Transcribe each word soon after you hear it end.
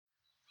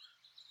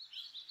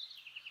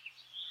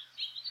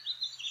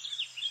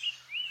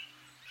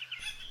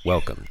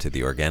Welcome to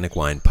the Organic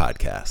Wine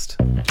Podcast.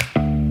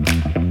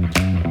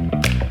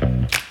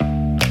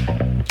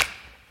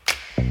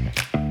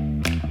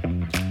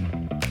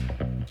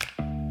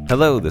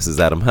 Hello, this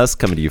is Adam Huss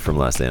coming to you from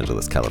Los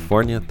Angeles,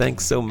 California.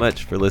 Thanks so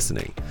much for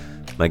listening.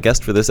 My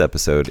guest for this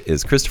episode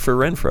is Christopher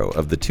Renfro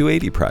of the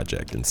 280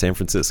 Project in San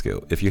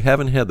Francisco. If you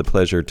haven't had the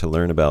pleasure to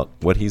learn about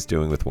what he's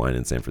doing with wine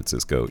in San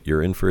Francisco,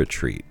 you're in for a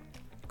treat.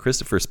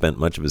 Christopher spent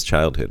much of his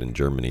childhood in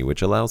Germany,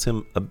 which allows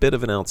him a bit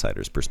of an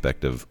outsider's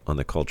perspective on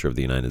the culture of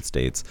the United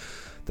States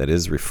that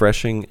is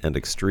refreshing and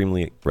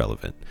extremely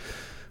relevant.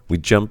 We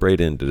jump right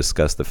in to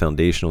discuss the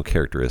foundational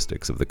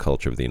characteristics of the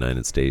culture of the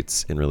United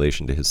States in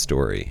relation to his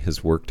story,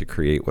 his work to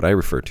create what I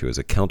refer to as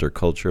a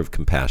counterculture of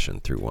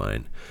compassion through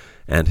wine,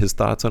 and his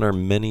thoughts on our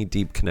many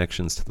deep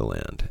connections to the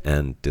land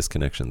and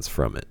disconnections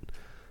from it.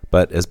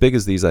 But as big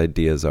as these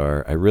ideas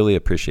are, I really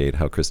appreciate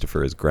how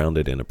Christopher is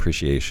grounded in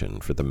appreciation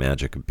for the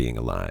magic of being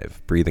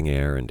alive, breathing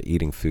air, and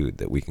eating food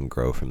that we can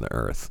grow from the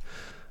earth.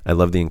 I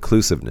love the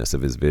inclusiveness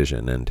of his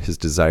vision and his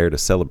desire to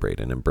celebrate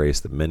and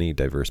embrace the many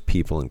diverse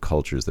people and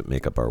cultures that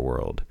make up our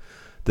world.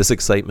 This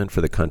excitement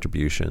for the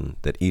contribution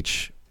that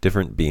each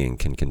different being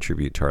can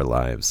contribute to our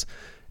lives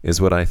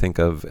is what I think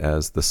of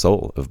as the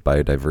soul of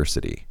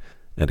biodiversity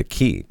and a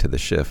key to the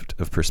shift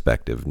of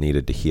perspective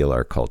needed to heal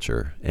our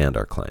culture and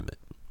our climate.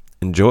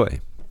 Enjoy.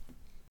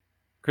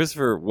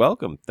 Christopher,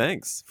 welcome.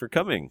 Thanks for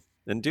coming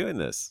and doing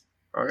this.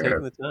 Oh, yeah.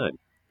 Taking the time.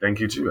 Thank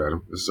you too,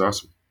 Adam. This is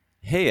awesome.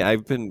 Hey,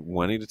 I've been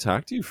wanting to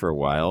talk to you for a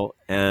while,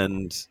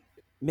 and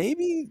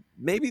maybe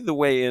the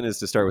way in is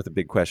to start with a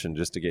big question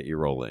just to get you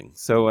rolling.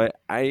 So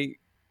I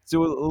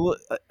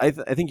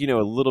think you know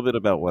a little bit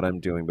about what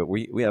I'm doing, but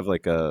we have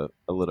like a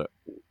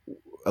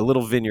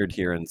little vineyard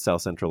here in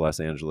South Central Los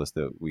Angeles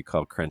that we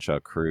call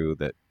Crenshaw Crew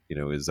that, you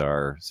know, is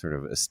our sort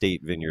of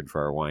estate vineyard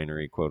for our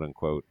winery, quote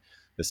unquote,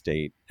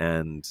 estate.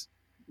 And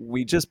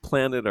we just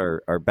planted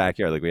our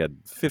backyard. Like we had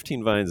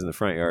 15 vines in the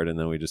front yard, and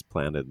then we just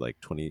planted like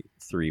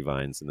 23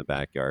 vines in the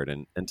backyard.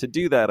 And to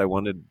do that, I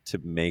wanted to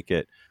make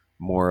it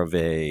more of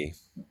a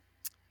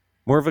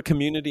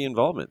community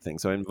involvement thing.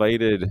 So I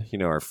invited, you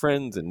know, our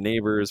friends and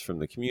neighbors from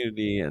the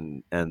community,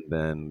 and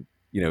then,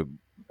 you know,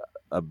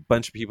 a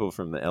bunch of people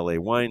from the LA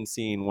wine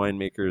scene,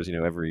 winemakers, you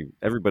know,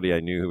 everybody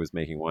I knew who was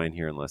making wine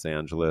here in Los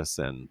Angeles,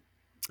 and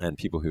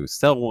people who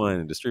sell wine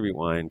and distribute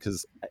wine.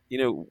 Because, you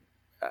know,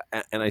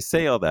 and I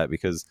say all that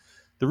because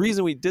the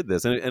reason we did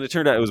this, and it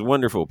turned out it was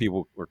wonderful.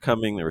 People were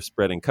coming, they were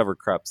spreading cover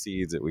crop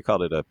seeds. We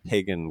called it a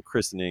pagan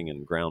christening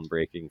and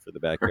groundbreaking for the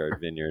backyard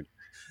vineyard.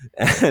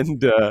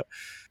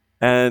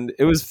 And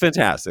it was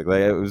fantastic.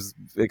 Like it was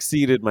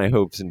exceeded my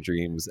hopes and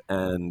dreams.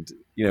 And,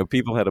 you know,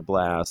 people had a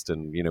blast.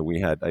 And, you know,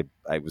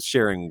 I was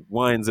sharing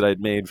wines that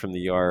I'd made from the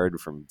yard,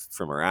 from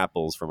our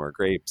apples, from our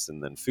grapes,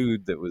 and then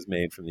food that was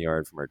made from the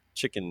yard, from our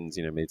chickens,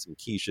 you know, made some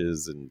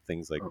quiches and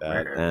things like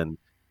that. Man.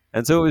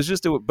 And so it was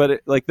just,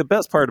 like the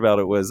best part about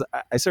it was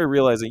I started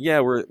realizing, yeah,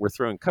 we're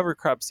throwing cover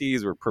crop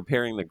seeds. We're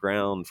preparing the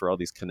ground for all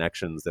these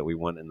connections that we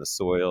want in the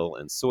soil,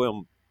 and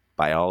soil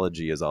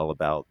biology is all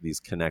about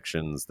these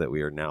connections that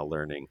we are now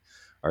learning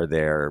are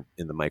there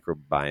in the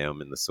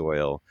microbiome in the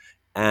soil.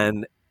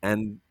 And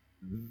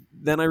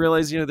then I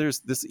realized, you know,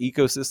 there's this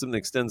ecosystem that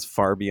extends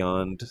far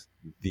beyond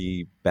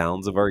the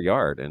bounds of our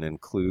yard and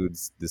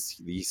includes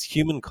these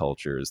human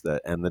cultures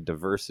and the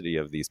diversity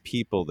of these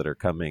people that are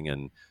coming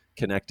and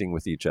connecting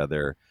with each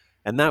other.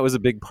 And that was a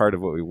big part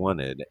of what we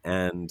wanted.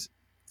 And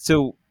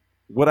so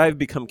what I've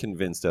become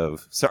convinced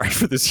of, sorry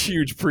for this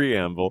huge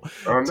preamble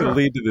to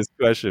lead to this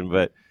question,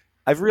 but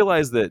I've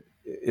realized that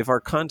if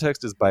our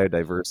context is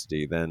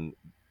biodiversity, then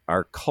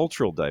our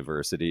cultural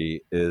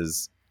diversity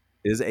is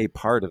a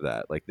part of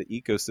that. Like the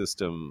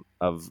ecosystem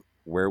of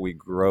where we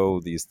grow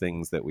these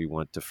things that we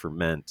want to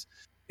ferment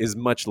is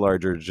much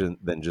larger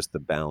than just the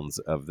bounds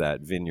of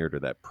that vineyard or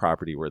that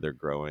property where they're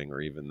growing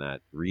or even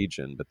that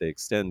region, but they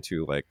extend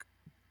to like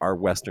our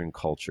Western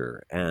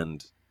culture.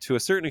 And to a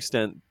certain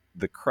extent,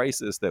 the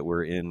crisis that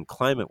we're in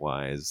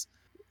climate-wise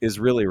is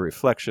really a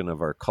reflection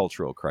of our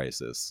cultural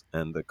crisis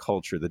and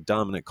the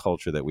dominant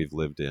culture that we've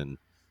lived in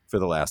for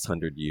the last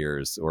 100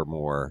 years or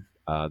more,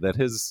 that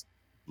has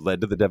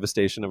led to the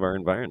devastation of our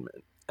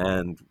environment.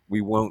 And we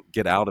won't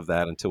get out of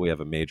that until we have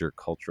a major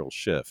cultural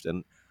shift.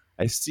 And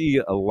I see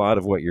a lot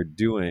of what you're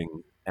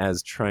doing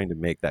as trying to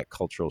make that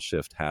cultural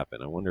shift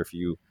happen. I wonder if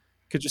you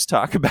could just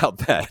talk about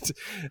that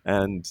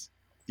and,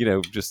 you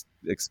know, just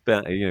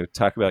expand, you know,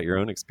 talk about your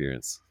own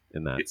experience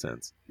in that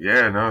sense.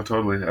 Yeah, no,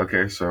 totally.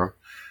 Okay, so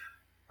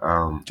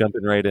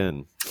jumping right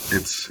in.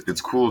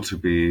 It's cool to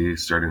be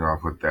starting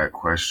off with that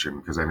question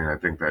because I mean I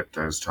think that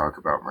does talk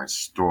about my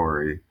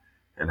story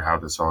and how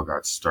this all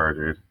got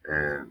started.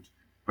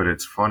 But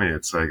it's funny.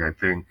 It's like I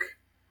think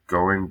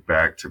going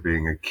back to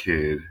being a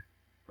kid,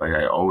 like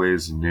I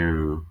always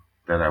knew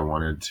that I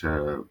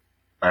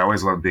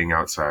always loved being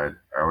outside.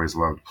 I always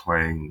loved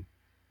playing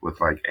with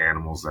like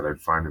animals that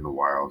I'd find in the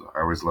wild. I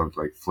always loved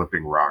like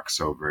flipping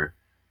rocks over.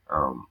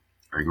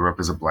 I grew up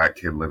as a black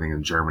kid living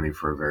in Germany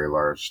for a very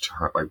large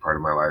part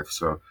of my life.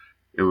 So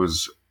it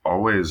was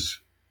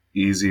always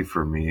easy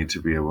for me to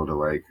be able to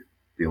like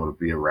be able to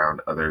be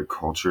around other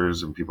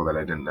cultures and people that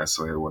I didn't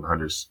necessarily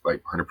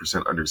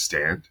 100%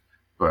 understand.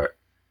 But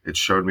it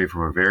showed me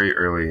from a very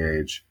early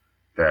age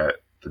that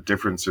the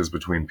differences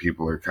between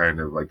people are kind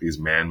of like these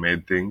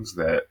man-made things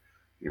that,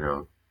 you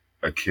know,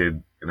 a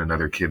kid and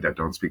another kid that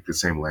don't speak the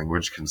same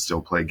language can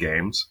still play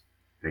games.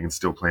 They can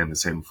still play in the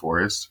same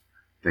forest.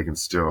 They can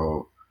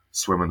still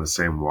swim in the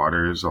same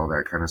waters, all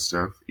that kind of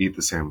stuff, eat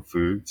the same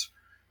foods,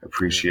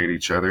 appreciate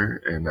each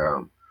other. And,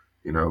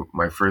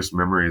 my first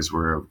memories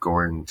were of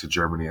going to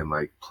Germany and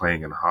like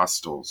playing in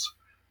hostels,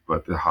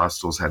 but the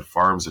hostels had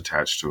farms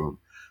attached to them.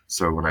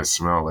 So when I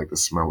smell like the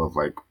smell of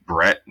like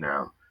Brett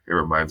now, it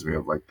reminds me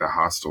of like the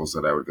hostels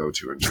that I would go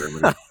to in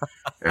Germany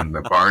and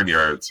the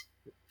barnyards.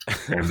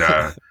 And,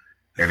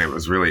 and it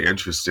was really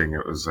interesting.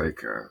 It was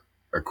like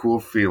a cool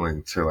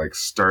feeling to like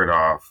start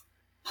off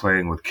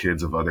playing with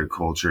kids of other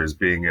cultures,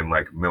 being in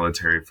like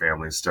military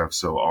family stuff.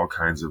 So all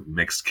kinds of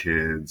mixed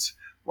kids,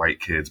 white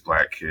kids,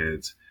 black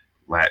kids,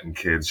 Latin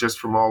kids, just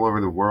from all over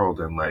the world.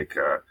 And like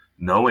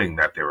knowing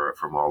that they were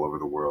from all over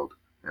the world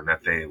and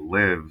that they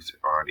lived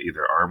on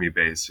either army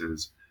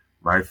bases.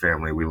 My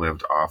family, we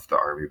lived off the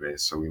army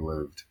base. So we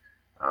lived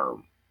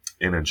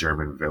in a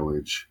German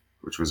village,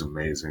 which was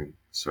amazing.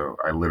 So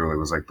I literally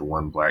was like the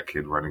one black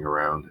kid running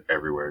around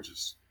everywhere,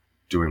 just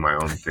doing my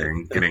own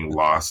thing, getting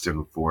lost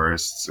in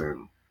forests.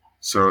 And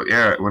so,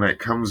 yeah, when it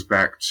comes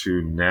back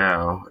to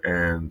now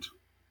and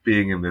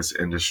being in this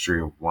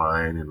industry of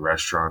wine and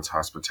restaurants,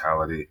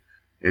 hospitality,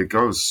 it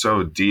goes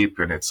so deep.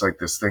 And it's like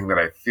this thing that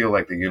I feel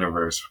like the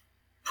universe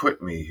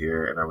put me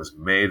here and I was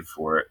made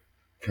for it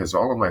because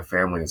all of my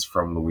family is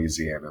from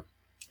Louisiana.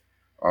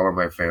 All of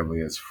my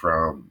family is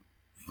from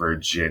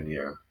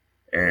Virginia.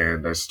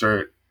 And I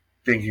start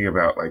thinking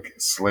about like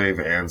slave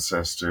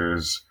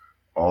ancestors,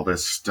 all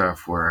this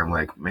stuff where I'm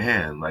like,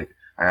 man, like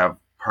I have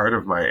part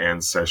of my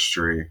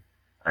ancestry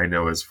I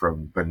know is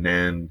from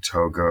Benin,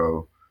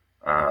 Togo,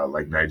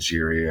 like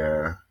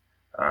Nigeria,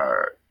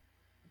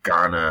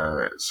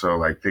 Ghana. So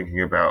like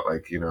thinking about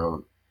like,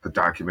 the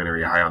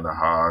documentary High on the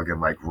Hog and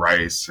like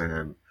rice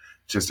and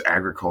just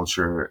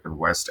agriculture in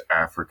West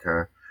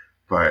Africa.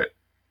 But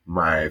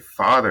my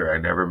father, I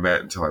never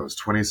met until I was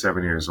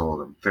 27 years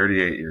old. I'm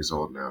 38 years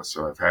old now.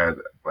 So I've had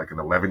like an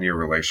 11-year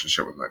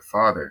relationship with my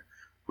father,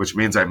 which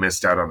means I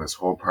missed out on this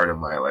whole part of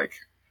my like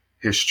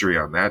history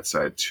on that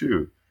side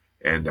too.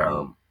 And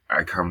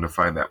I come to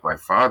find that my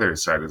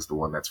father's side is the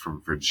one that's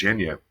from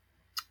Virginia.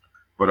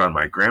 But on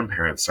my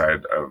grandparents'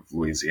 side of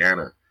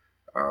Louisiana,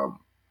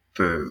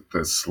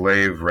 the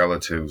slave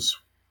relatives,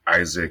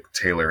 Isaac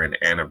Taylor and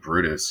Anna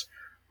Brutus,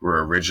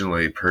 were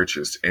originally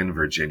purchased in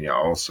Virginia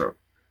also.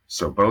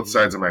 So both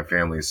sides of my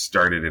family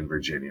started in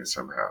Virginia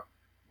somehow.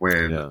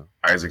 When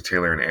Isaac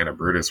Taylor and Anna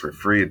Brutus were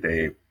freed,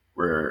 they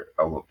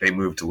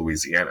moved to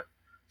Louisiana.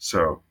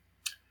 So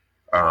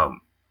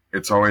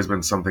it's always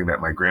been something that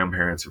my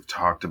grandparents have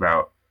talked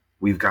about.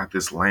 We've got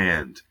this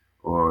land,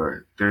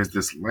 or there's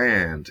this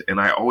land.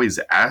 And I always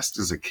asked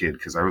as a kid,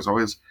 because I was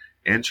always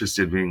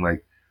interested, being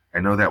like, I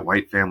know that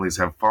white families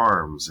have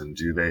farms, and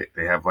do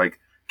they have like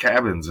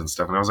cabins and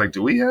stuff. And I was like,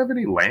 do we have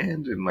any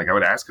land? And like I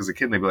would ask as a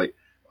kid, and they'd be like,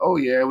 oh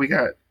yeah, we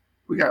got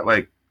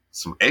like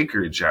some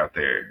acreage out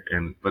there,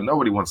 but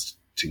nobody wants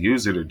to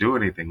use it or do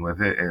anything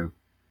with it. And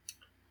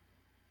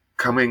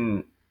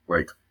coming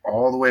like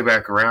all the way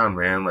back around,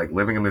 man, like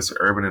living in this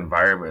urban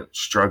environment,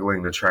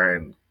 struggling to try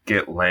and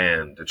get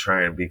land, to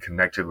try and be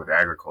connected with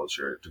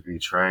agriculture, to be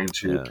trying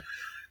to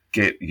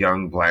get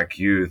young black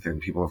youth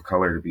and people of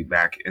color to be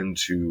back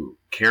into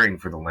caring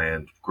for the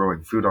land,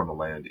 growing food on the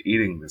land,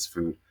 eating this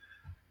food.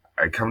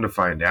 I come to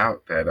find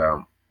out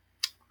that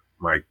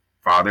my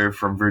father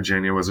from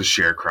Virginia was a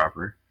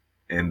sharecropper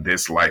in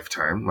this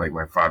lifetime. Like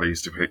my father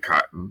used to pick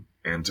cotton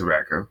and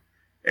tobacco.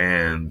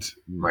 And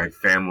my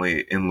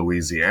family in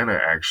Louisiana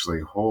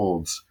actually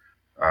holds,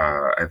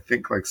 I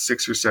think like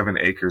 6 or 7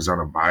 acres on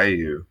a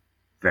bayou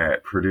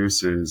that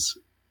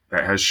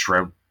has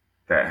shrimp,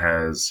 that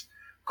has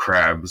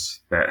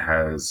crabs, that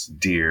has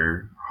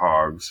deer,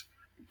 hogs,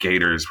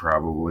 gators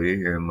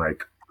probably, and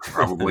like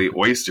probably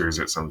oysters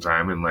at some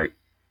time. And like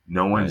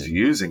no one's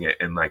using it.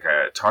 And like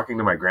talking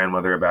to my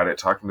grandmother about it,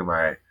 talking to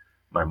my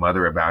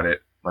mother about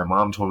it, my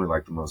mom told me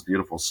like the most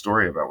beautiful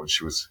story about when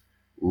she was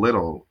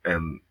little,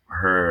 and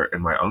her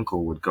and my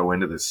uncle would go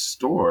into this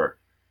store,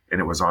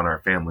 and it was on our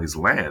family's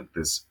land,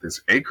 this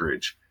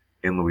acreage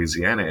in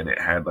Louisiana, and it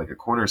had like a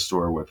corner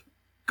store with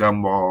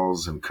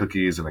gumballs and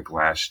cookies and a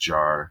glass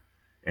jar,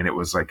 and it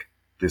was like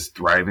this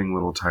thriving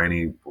little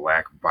tiny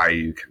black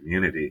bayou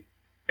community.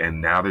 And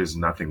now there's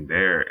nothing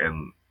there,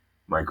 and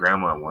my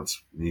grandma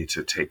wants me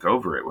to take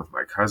over it with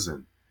my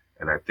cousin.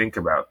 And I think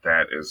about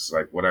that as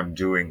like what I'm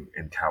doing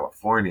in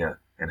California,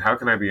 and how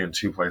can I be in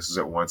 2 places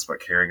at once but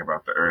caring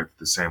about the earth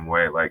the same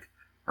way? Like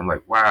I'm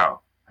like,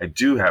 wow, I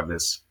do have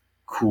this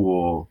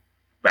cool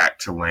back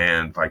to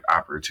land like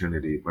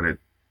opportunity, but it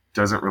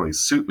doesn't really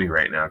suit me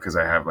right now because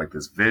I have like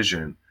this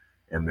vision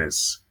and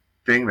this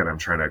thing that I'm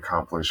trying to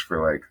accomplish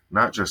for like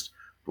not just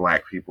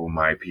black people,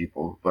 my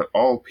people, but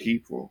all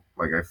people.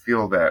 Like I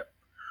feel that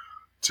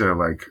to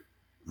like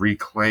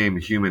reclaim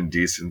human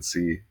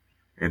decency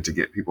and to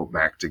get people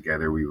back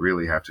together, we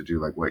really have to do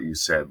like what you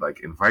said,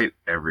 like invite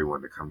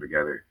everyone to come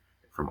together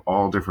from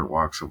all different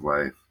walks of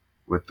life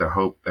with the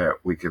hope that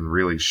we can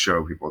really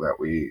show people that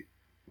we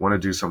want to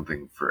do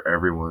something for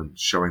everyone,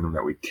 showing them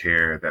that we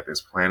care, that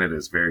this planet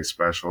is very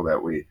special,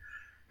 that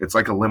it's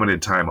like a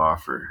limited time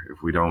offer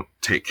if we don't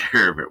take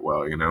care of it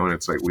well, you know? And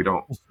it's like we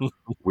don't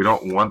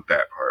want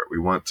that part. We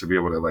want to be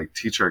able to like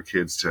teach our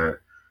kids to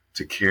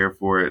care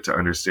for it, to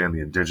understand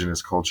the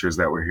indigenous cultures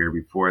that were here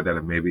before that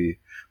have maybe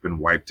been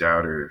wiped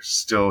out or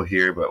still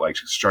here, but like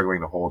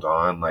struggling to hold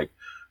on, like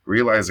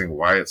realizing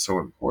why it's so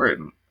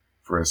important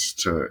for us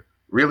to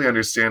really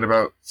understand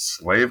about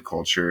slave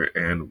culture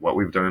and what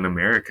we've done in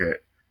America,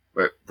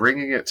 but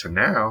bringing it to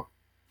now,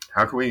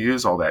 how can we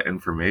use all that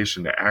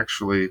information to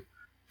actually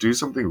do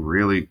something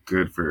really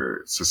good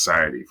for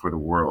society, for the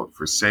world,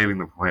 for saving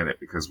the planet?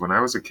 Because when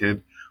I was a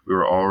kid, we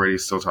were already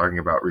still talking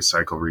about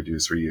recycle,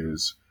 reduce,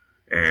 reuse,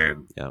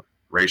 and Yeah.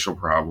 racial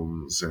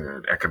problems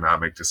and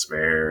economic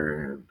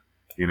despair. And,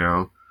 you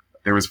know,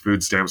 there was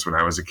food stamps when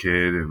I was a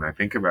kid. And I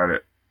think about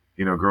it,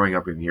 you know, growing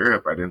up in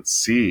Europe, I didn't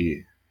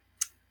see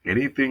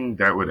anything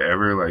that would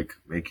ever like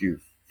make you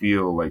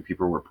feel like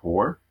people were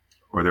poor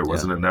or there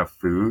wasn't enough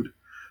food,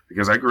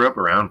 because I grew up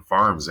around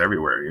farms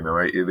everywhere. You know,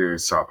 I either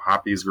saw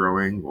poppies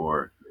growing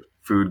or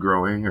food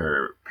growing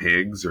or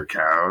pigs or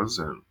cows.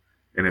 And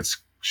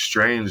it's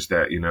strange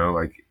that, you know,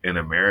 like in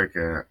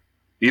America,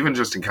 even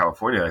just in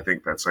California, I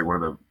think that's like one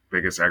of the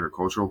biggest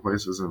agricultural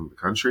places in the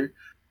country.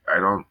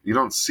 You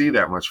don't see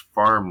that much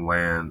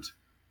farmland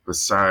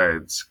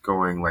besides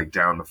going like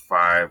down the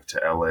 5 to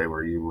LA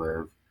where you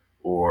live,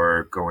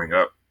 or going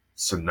up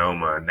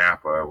Sonoma,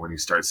 Napa, when you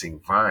start seeing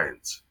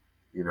vines,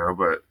 you know.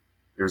 But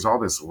there's all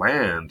this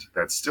land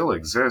that still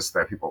exists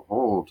that people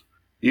hold,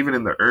 even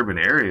in the urban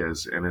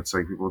areas, and it's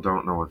like people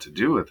don't know what to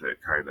do with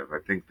it, kind of. I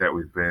think that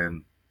we've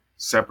been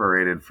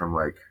separated from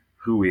like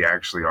who we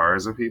actually are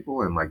as a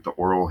people and like the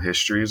oral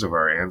histories of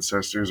our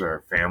ancestors,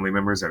 our family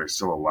members that are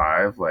still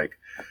alive. Like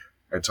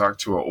I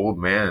talked to an old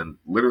man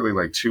literally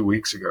like 2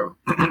 weeks ago,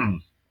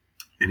 and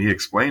he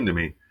explained to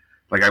me,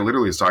 like I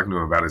literally was talking to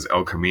him about his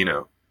El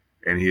Camino,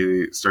 and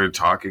he started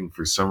talking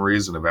for some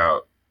reason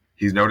about,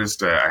 he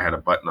noticed I had a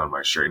button on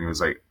my shirt, and he was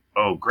like,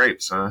 "Oh,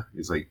 grapes, huh?"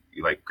 He's like,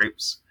 "You like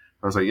grapes?"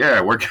 I was like, "Yeah,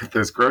 I work at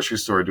this grocery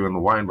store doing the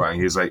wine buying."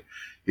 He's like,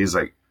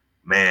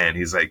 "Man,"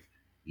 he's like,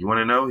 "You want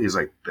to know?" He's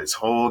like, "This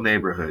whole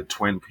neighborhood,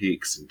 Twin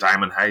Peaks and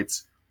Diamond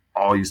Heights,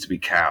 all used to be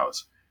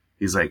cows."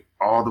 He's like,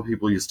 "All the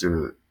people used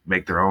to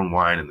make their own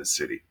wine in the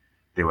city.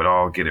 They would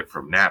all get it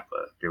from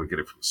Napa. They would get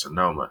it from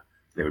Sonoma.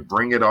 They would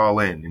bring it all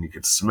in, and you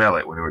could smell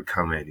it when it would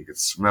come in. You could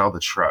smell the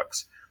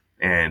trucks."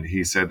 And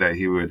he said that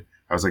he would.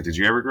 I was like, "Did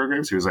you ever grow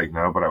grapes?" He was like,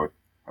 "No, but I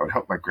would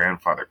help my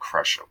grandfather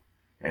crush them."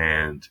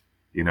 And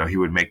you know, he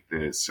would make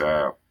this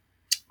Dago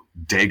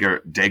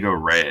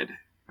Red.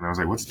 And I was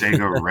like, "What's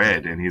Dago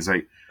Red?" And he's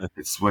like,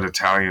 "It's what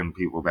Italian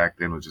people back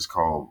then would just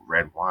call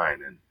red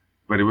wine."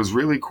 But it was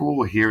really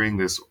cool hearing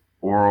this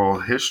oral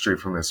history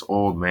from this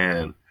old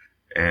man,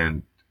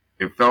 and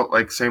it felt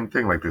like same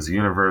thing, like this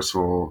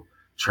universal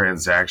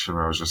transaction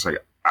where I was just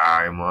like,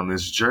 I'm on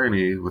this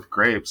journey with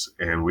grapes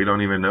and we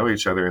don't even know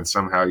each other, and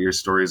somehow your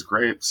story is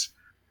grapes.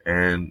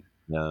 And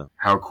Yeah.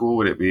 how cool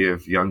would it be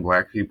if young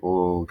Black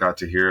people got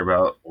to hear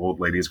about old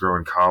ladies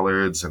growing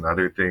collards and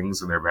other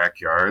things in their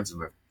backyards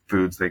and the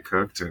foods they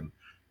cooked? And,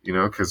 you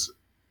know, because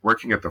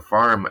working at the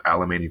farm,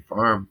 Alamany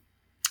Farm,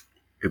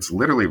 it's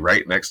literally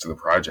right next to the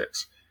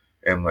projects.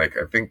 And like,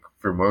 I think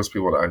for most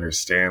people to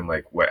understand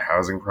like what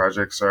housing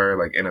projects are,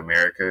 like in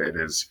America, it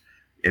is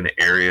an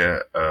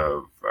area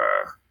of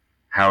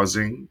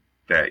housing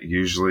that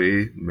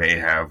usually may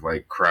have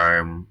like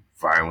crime,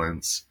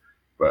 violence,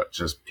 but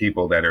just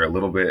people that are a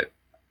little bit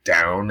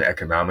down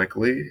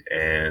economically,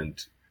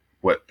 and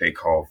what they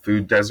call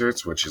food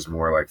deserts, which is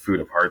more like food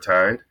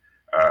apartheid,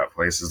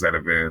 places that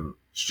have been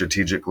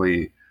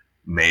strategically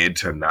made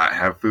to not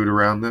have food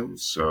around them.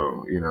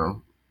 So, you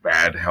know,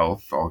 bad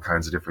health, all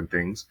kinds of different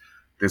things.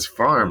 This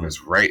farm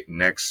is right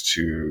next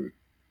to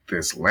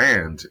this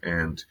land.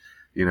 And,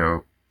 you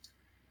know,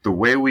 the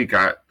way we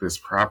got this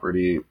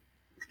property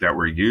that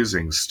we're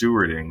using,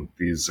 stewarding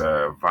these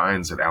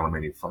vines at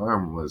Alamany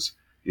Farm was,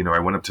 you know, I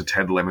went up to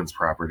Ted Lemon's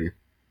property,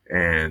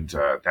 and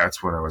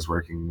that's when I was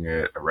working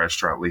at a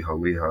restaurant, Liho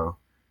Liho.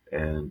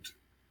 And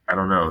I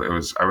don't know,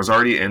 I was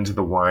already into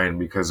the wine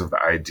because of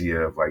the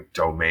idea of like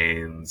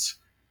domains,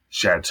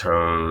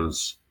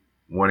 chateaus,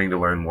 wanting to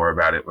learn more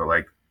about it, but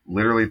like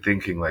literally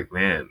thinking like,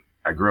 man,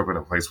 I grew up in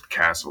a place with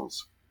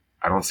castles.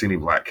 I don't see any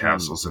Black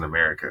castles in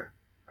America.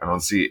 I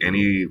don't see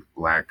any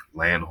Black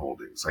land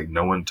holdings. Like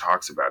no one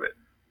talks about it.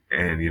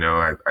 And, you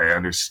know, I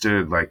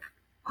understood like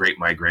Great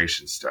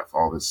Migration stuff,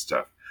 all this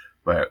stuff.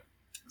 But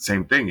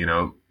same thing, you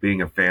know,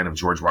 being a fan of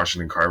George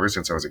Washington Carver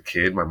since I was a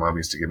kid, my mom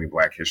used to give me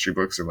Black history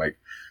books, and like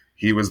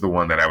he was the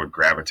one that I would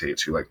gravitate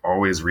to, like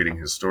always reading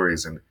his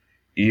stories. And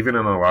even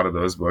in a lot of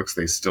those books,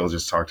 they still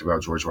just talked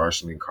about George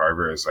Washington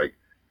Carver as like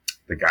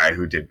the guy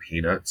who did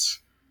Peanuts.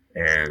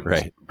 And,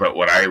 Right. but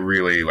what I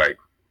really like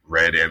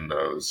read in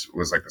those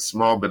was like a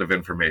small bit of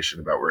information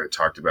about where it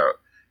talked about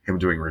him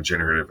doing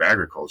regenerative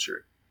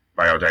agriculture,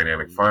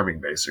 biodynamic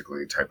farming,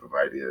 basically type of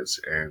ideas.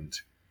 And,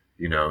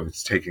 you know,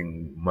 it's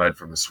taking mud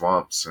from the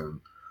swamps and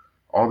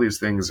all these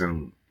things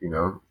and, you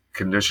know,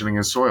 conditioning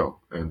his soil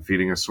and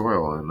feeding his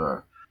soil.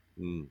 And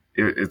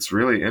it's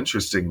really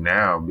interesting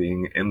now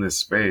being in this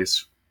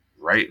space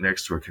right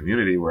next to a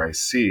community where I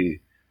see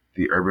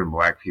the urban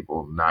Black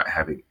people not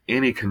having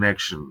any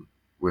connection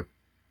with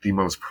the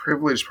most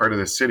privileged part of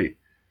the city.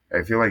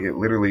 I feel like it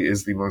literally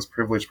is the most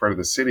privileged part of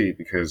the city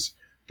because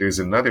there's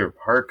another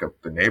park up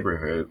the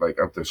neighborhood,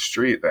 like up the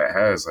street, that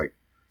has like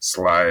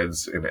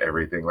slides and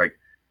everything. Like,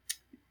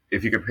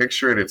 if you could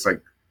picture it, it's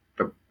like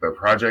the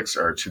projects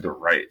are to the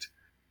right.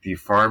 The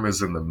farm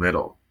is in the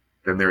middle.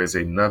 Then there is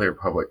another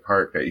public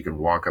park that you can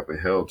walk up a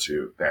hill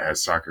to that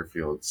has soccer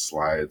fields,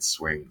 slides,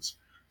 swings.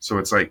 So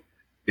it's like,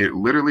 it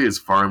literally is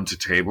farm to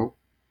table,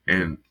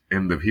 and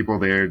the people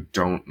there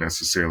don't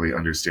necessarily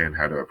understand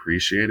how to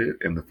appreciate it.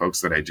 And the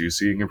folks that I do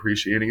see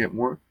appreciating it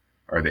more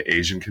are the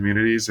Asian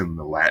communities and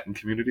the Latin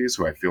communities,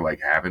 who I feel like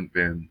haven't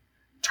been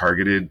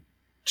targeted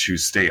to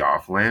stay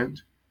off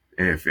land.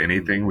 And if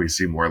anything, we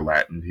see more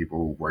Latin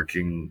people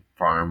working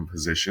farm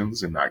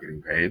positions and not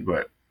getting paid,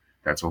 but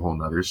that's a whole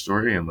nother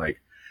story. And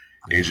like,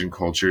 Asian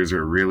cultures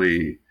are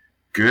really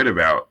good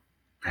about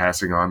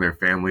passing on their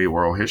family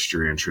oral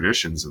history and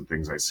traditions and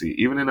things I see,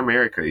 even in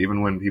America,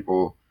 even when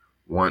people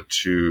want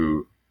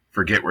to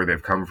forget where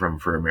they've come from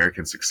for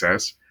American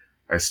success,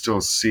 I still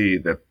see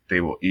that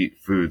they will eat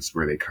foods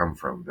where they come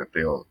from, that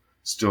they'll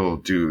still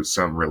do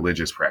some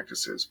religious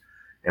practices.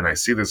 And I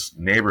see this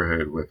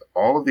neighborhood with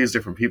all of these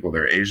different people.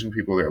 There are Asian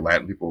people, there are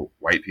Latin people,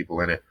 white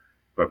people in it,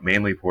 but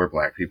mainly poor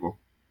Black people.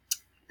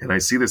 And I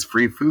see this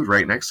free food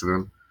right next to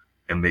them,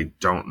 and they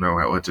don't know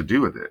what to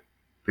do with it.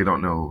 They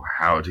don't know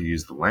how to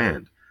use the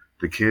land.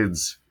 The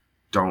kids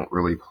don't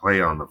really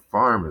play on the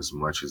farm as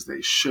much as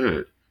they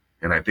should.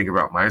 And I think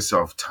about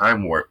myself,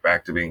 time warp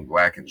back to being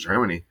Black in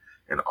Germany,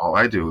 and all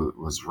I do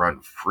was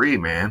run free,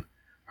 man.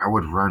 I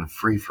would run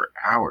free for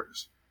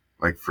hours,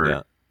 like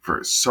for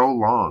so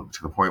long,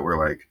 to the point where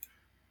like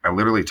I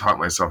literally taught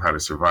myself how to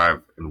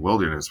survive in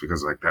wilderness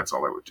because like that's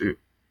all I would do.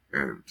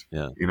 And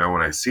you know,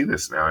 when I see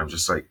this now, I'm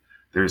just like,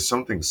 there's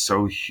something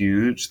so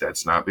huge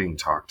that's not being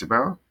talked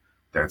about,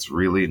 that's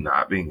really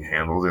not being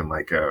handled in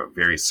like a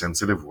very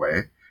sensitive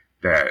way,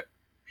 that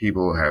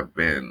people have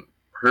been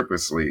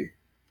purposely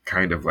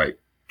kind of like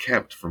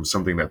kept from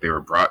something that they were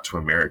brought to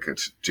America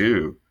to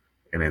do.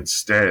 And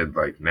instead,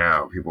 like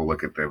now people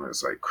look at them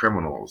as like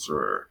criminals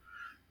or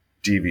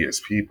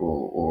devious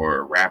people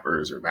or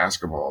rappers or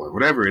basketball or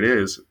whatever it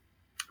is.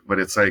 But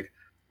it's like,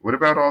 what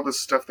about all the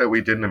stuff that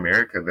we did in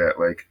America that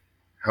like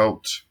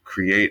helped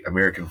create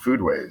American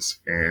foodways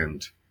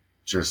and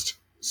just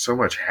so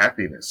much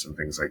happiness and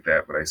things like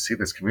that? But I see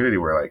this community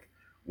where like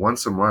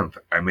once a month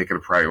I make it a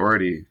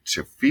priority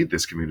to feed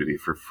this community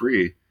for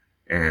free,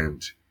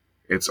 and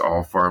it's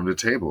all farm to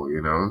table,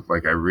 you know?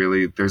 Like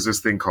there's this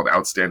thing called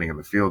Outstanding in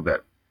the Field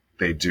that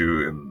they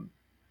do in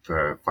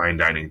the fine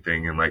dining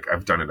thing, and like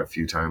I've done it a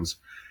few times,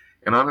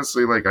 and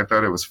honestly like I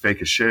thought it was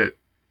fake as shit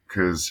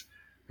because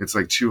it's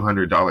like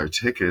 $200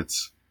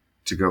 tickets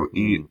to go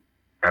eat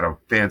at a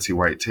fancy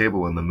white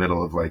table in the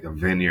middle of like a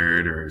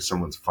vineyard or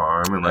someone's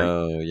farm. And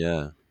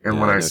like, and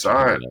when I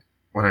saw it,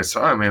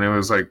 man, it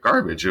was like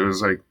garbage. It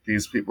was like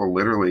these people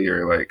literally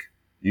are like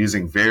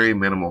using very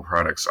minimal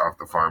products off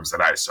the farms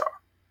that I saw.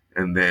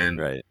 And then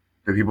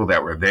the people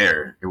that were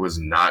there, it was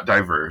not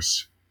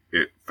diverse.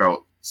 It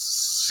felt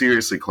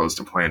seriously close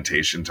to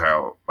plantation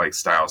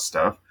style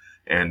stuff.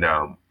 And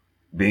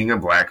being a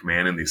Black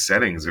man in these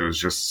settings, it was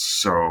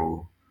just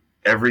so,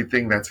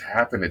 everything that's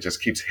happened, it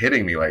just keeps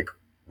hitting me like,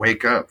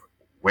 wake up,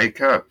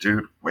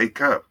 dude, wake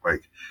up.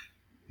 Like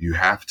you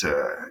have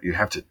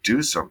to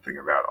do something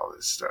about all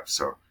this stuff.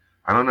 So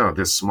I don't know,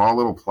 this small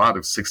little plot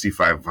of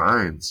 65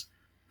 vines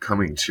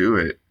coming to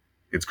it.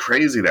 It's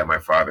crazy that my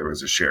father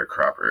was a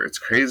sharecropper. It's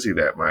crazy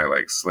that my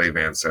like slave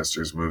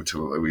ancestors moved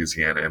to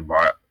Louisiana and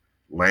bought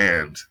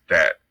land.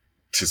 That,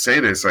 to say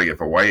this, like if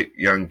a white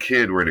young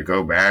kid were to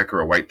go back, or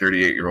a white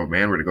 38-year-old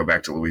man were to go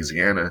back to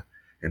Louisiana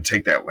and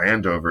take that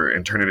land over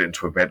and turn it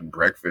into a bed and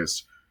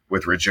breakfast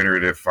with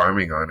regenerative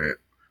farming on it,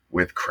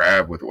 with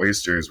crab, with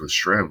oysters, with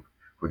shrimp,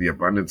 with the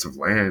abundance of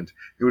land,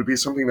 it would be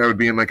something that would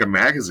be in like a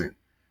magazine.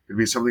 It'd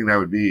be something that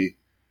would be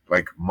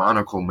like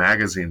Monocle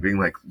magazine, being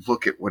like,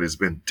 look at what has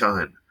been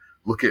done.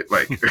 Look at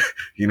like,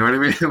 you know what I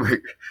mean?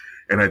 Like,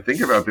 and I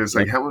think about this,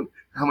 like how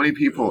many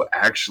people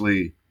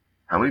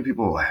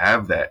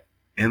have that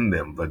in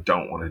them, but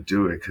don't want to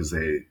do it because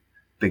they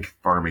think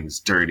farming's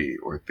dirty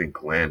or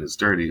think land is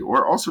dirty,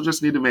 or also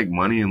just need to make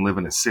money and live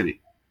in a city.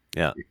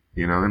 Yeah.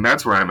 You know, and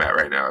that's where I'm at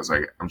right now. It's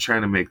like, I'm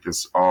trying to make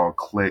this all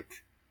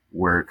click,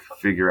 work,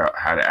 figure out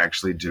how to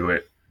actually do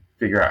it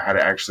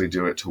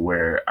to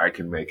where I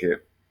can make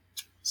it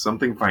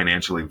something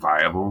financially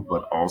viable,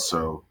 but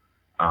also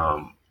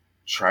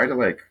try to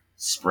like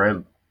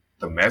spread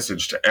the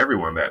message to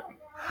everyone that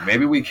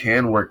maybe we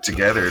can work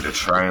together to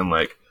try and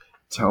like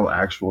tell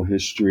actual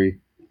history,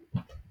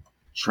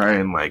 try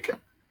and like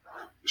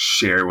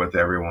share with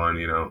everyone.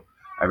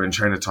 I've been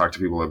trying to talk to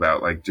people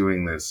about like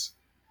doing this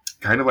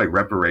kind of like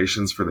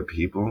reparations for the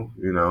people,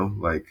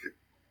 like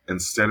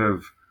instead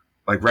of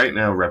like right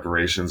now,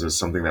 reparations is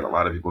something that a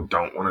lot of people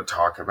don't want to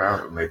talk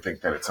about, and they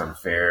think that it's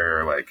unfair,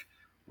 or like,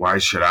 why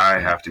should I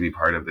have to be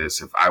part of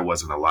this if I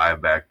wasn't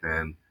alive back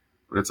then?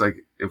 But it's like,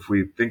 if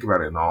we think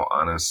about it in all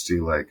honesty,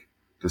 like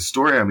the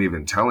story I'm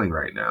even telling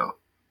right now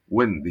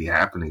wouldn't be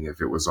happening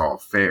if it was all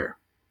fair.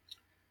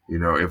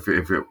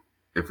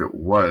 If it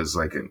was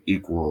like an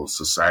equal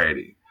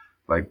society,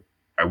 like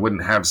I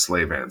wouldn't have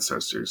slave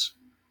ancestors.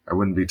 I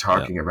wouldn't be Yeah.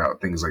 talking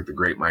about things like the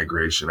Great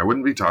Migration. I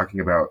wouldn't be talking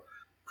about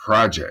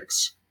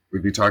projects.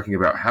 We'd be talking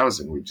about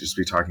housing. We'd just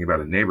be talking about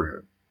a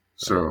neighborhood.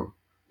 So,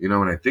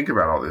 when I think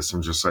about all this,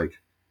 I'm just like,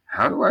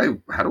 how do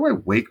I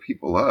wake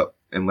people up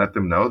and let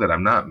them know that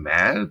I'm not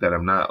mad, that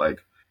I'm not like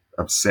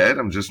upset.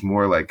 I'm just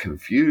more like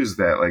confused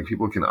that like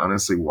people can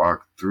honestly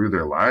walk through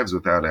their lives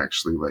without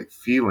actually like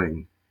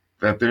feeling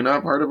that they're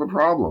not part of a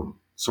problem.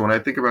 So when I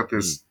think about Mm.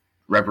 this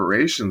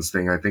reparations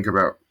thing, I think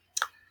about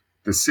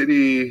the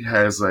city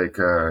has like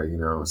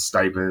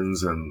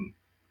stipends and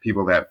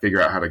people that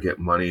figure out how to get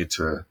money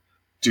to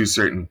do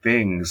certain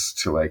things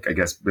to like I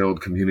guess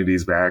build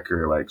communities back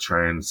or like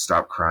try and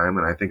stop crime.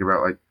 And I think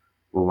about like,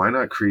 well, why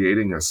not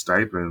creating a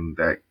stipend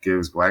that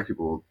gives Black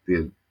people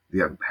the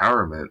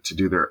empowerment to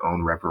do their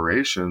own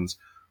reparations?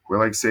 We're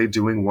like, say,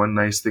 doing one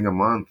nice thing a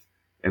month,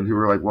 and people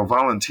are like, well,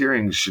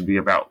 volunteering should be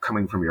about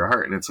coming from your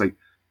heart. And it's like,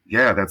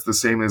 yeah, that's the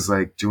same as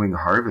like doing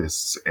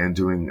harvests and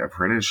doing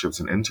apprenticeships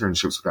and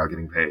internships without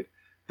getting paid.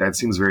 That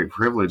seems very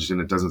privileged and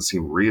it doesn't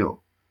seem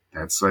real.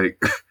 That's like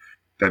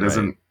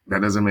Right. that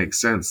doesn't make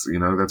sense.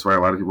 That's why a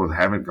lot of people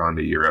haven't gone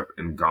to Europe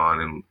and gone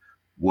and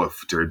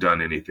woofed or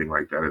done anything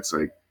like that. It's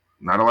like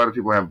not a lot of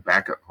people have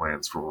backup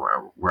plans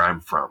for where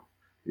I'm from.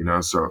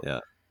 So Yeah.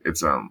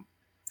 it's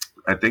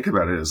I think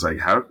about it as like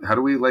how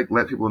do we like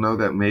let people know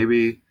that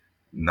maybe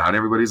not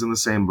everybody's in the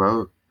same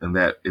boat, and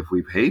that if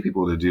we pay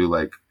people to do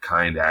like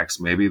kind acts,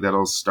 maybe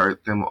that'll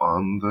start them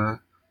on the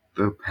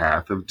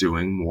path of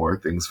doing more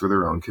things for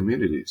their own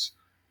communities.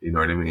 You know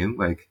what I mean?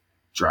 Like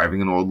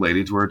driving an old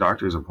lady to her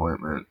doctor's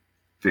appointment,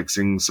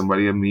 fixing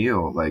somebody a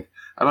meal. Like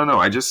I don't know,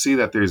 I just see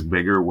that there's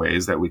bigger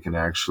ways that we can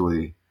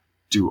actually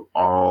do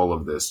all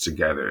of this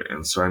together.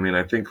 And so I mean,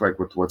 I think like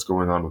with what's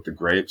going on with the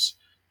grapes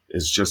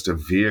is just a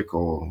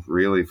vehicle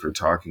really for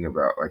talking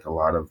about like a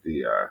lot of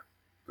the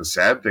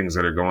sad things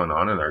that are going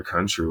on in our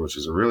country, which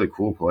is a really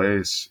cool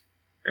place.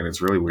 And it's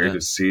really weird Yeah.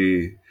 to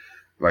see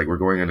like we're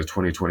going into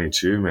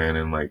 2022, man.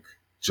 And like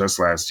just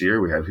last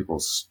year, we had people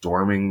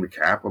storming the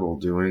Capitol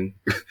doing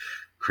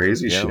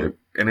crazy Yeah. shit.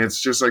 And it's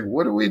just like,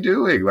 what are we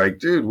doing? Like,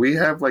 dude, we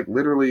have like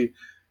literally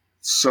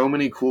so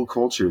many cool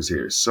cultures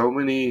here, so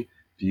many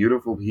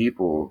beautiful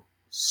people,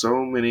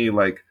 so many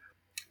like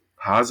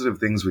positive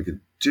things we could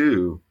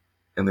do.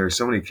 And there's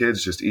so many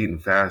kids just eating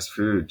fast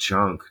food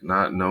junk,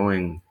 not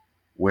knowing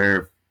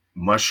where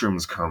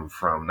mushrooms come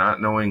from,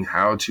 not knowing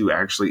how to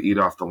actually eat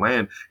off the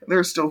land. And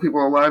there's still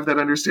people alive that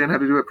understand how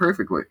to do it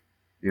perfectly.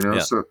 Yeah.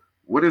 So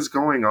what is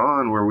going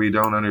on where we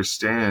don't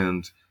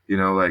understand,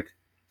 like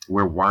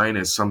where wine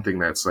is something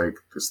that's like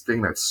this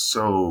thing that's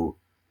so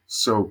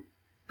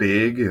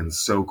big and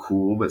so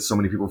cool, but so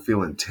many people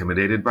feel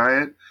intimidated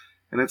by it.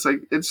 And it's like,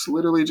 it's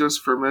literally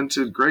just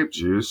fermented grape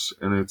juice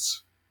and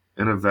it's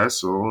in a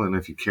vessel. And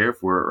if you care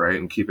for it right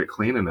and keep it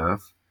clean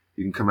enough,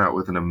 you can come out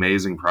with an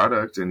amazing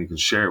product and you can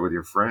share it with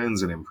your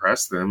friends and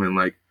impress them. And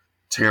like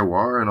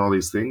terroir and all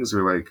these things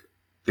are like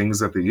things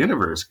that the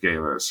universe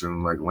gave us.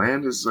 And like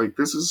land is like,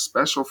 this is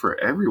special for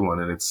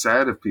everyone. And it's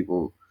sad if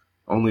people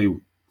only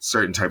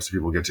certain types of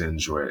people get to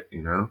enjoy it.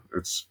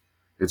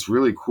 It's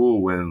really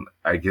cool when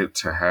I get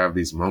to have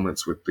these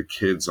moments with the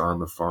kids on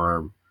the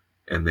farm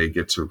and they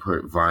get to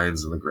put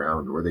vines in the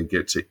ground or they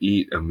get to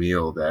eat a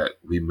meal that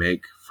we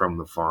make from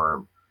the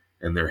farm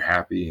and they're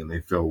happy and they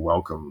feel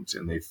welcomed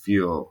and they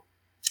feel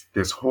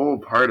this whole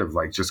part of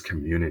like just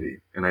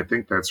community. And I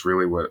think that's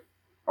really what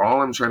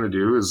all I'm trying to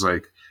do is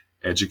like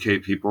educate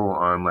people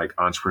on like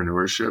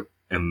entrepreneurship,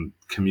 and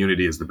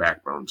community is the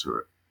backbone to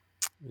it.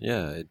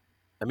 Yeah.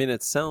 I mean,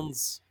 it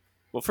sounds.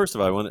 Well, first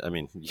of all, I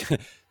mean,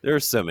 there are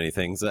so many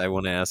things I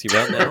want to ask you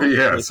about now.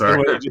 Yeah, Like,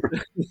 sorry.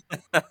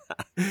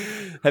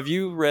 have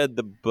you read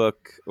the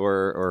book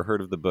or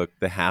heard of the book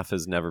 "The Half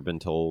Has Never Been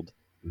Told"?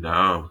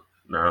 No,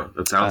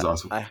 that sounds I,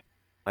 awesome. I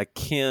I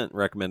can't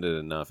recommend it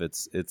enough.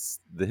 It's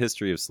the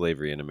history of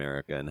slavery in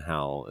America and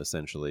how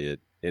essentially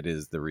it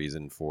is the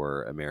reason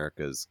for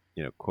America's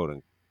quote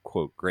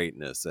unquote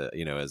greatness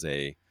as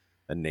a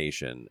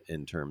nation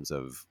in terms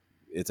of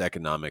its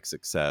economic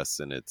success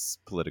and its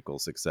political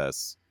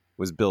success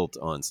was built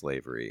on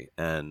slavery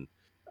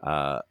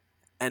uh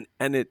and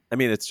it I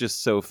mean it's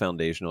just so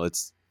foundational.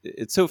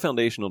 It's so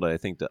foundational that I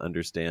think to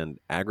understand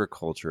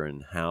agriculture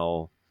and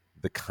how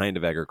the kind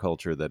of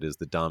agriculture that is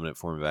the dominant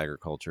form of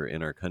agriculture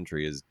in our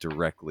country is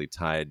directly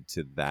tied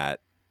to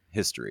that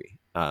history.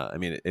 I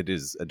mean, it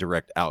is a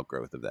direct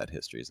outgrowth of that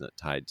history. It's not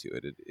tied to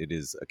it. It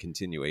is a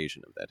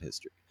continuation of that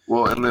history.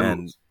 Well, and then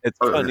And it's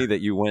oh, funny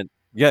that you went.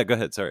 Yeah, go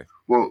ahead. Sorry.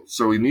 Well,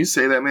 so when you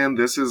say that, man,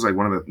 this is like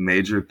one of the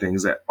major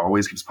things that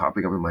always keeps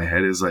popping up in my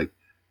head is like,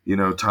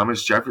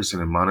 Thomas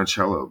Jefferson and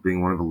Monticello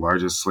being one of the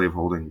largest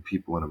slaveholding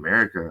people in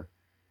America,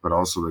 but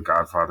also the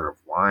godfather of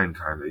wine,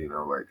 kind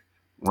of, like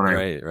when I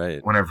Right,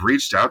 right. when I've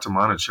reached out to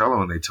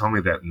Monticello and they tell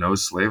me that no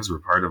slaves were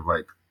part of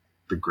like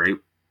the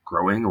grape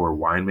growing or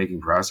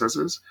winemaking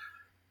processes,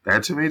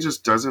 that to me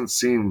just doesn't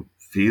seem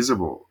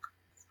feasible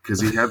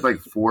because he had like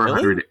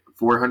Really?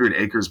 400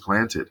 acres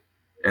planted.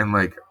 And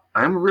like,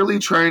 I'm really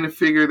trying to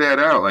figure that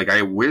out. Like,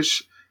 I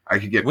wish I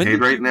could get When paid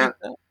did right you reach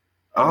now. out?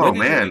 Oh When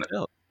did you man. reach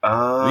out?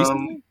 Um,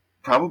 Recently?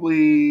 Probably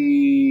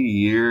a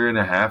year and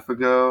a half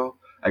ago,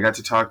 I got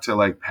to talk to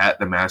like Pat,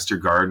 the master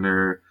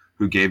gardener,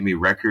 who gave me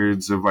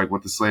records of like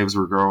what the slaves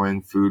were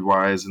growing food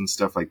wise and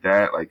stuff like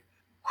that, like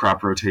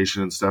crop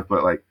rotation and stuff.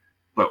 But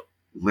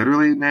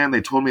literally, man,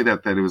 they told me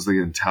that it was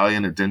the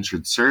Italian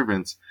indentured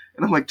servants.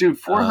 And I'm like, dude, Uh,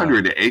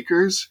 400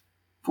 acres?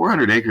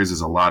 400 acres is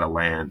a lot of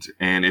land.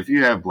 And if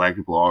you have black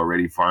people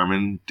already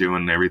farming,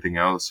 doing everything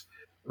else,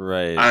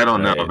 right, I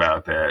don't know right,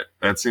 about that.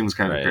 That seems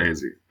kind of right,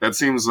 crazy. That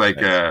seems like,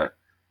 right.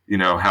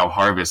 how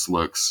harvest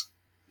looks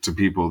to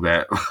people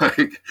that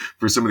like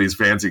for some of these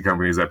fancy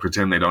companies that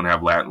pretend they don't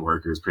have Latin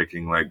workers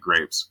picking like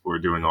grapes or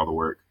doing all the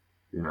work,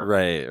 you know.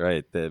 Right,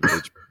 right.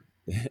 The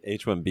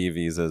H-1B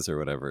visas or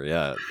whatever.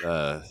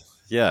 Yeah.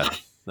 Yeah,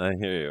 I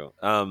hear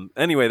you.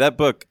 Anyway, that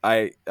book,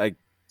 I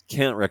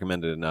can't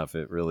recommend it enough.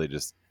 It really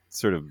just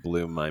sort of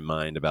blew my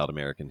mind about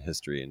American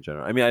history in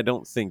general. I mean, I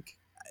don't think,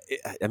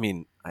 I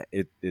mean,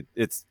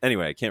 it's,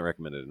 anyway, I can't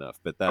recommend it enough,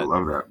 but I that,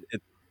 love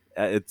that.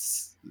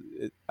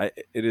 it,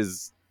 it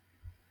is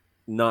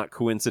not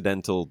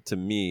coincidental to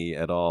me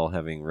at all,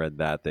 having read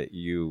that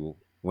you,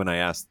 when I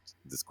asked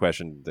this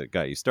question that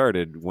got you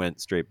started,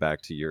 went straight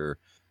back to your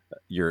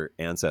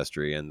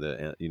ancestry and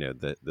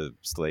the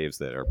slaves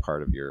that are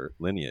part of your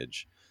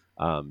lineage,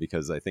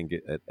 because I think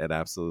it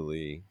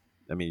absolutely,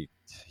 I mean,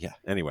 yeah,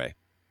 anyway,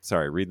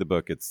 sorry, read the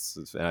book.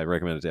 I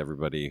recommend it to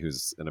everybody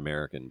who's an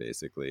American,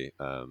 basically,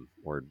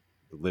 or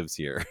lives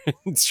here.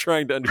 It's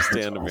trying to That's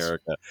understand awesome.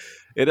 America.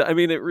 I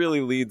mean, it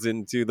really leads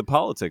into the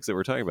politics that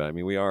we're talking about. I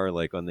mean, we are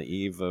like on the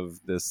eve of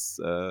this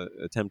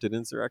attempted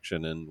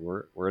insurrection, and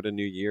we're at a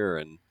new year,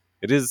 and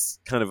it is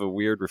kind of a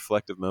weird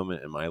reflective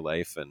moment in my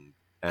life, and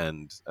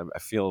I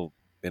feel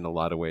in a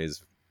lot of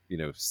ways,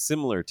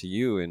 similar to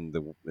you in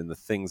the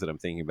things that I'm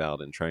thinking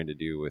about and trying to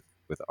do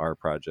with our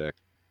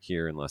project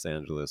here in Los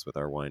Angeles with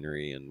our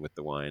winery and with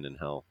the wine, and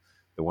how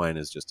the wine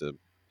is just a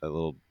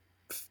little,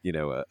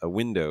 a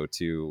window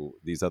to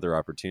these other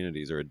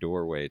opportunities, or a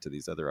doorway to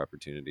these other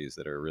opportunities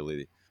that are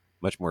really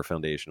much more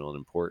foundational and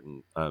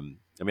important. I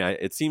mean,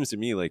 it seems to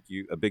me like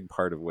a big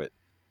part of what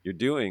you're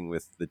doing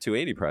with the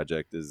 280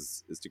 project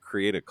is to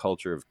create a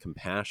culture of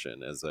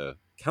compassion as a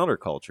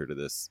counterculture to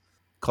this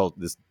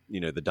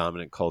the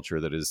dominant culture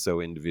that is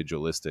so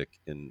individualistic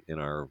in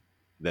our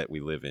that we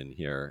live in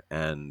here.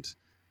 And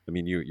I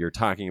mean, you're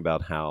talking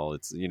about how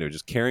it's,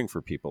 just caring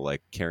for people,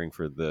 like caring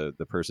for the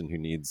person who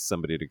needs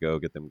somebody to go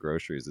get them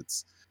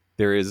groceries.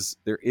 There is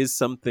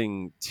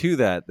something to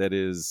that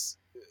is,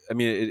 I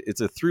mean,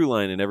 it's a through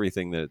line in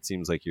everything that it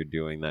seems like you're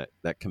doing,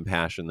 that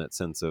compassion, that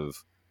sense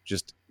of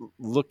just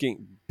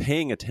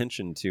paying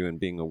attention to and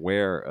being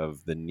aware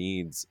of the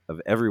needs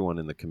of everyone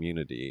in the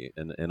community.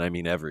 And I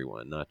mean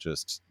everyone, not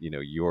just,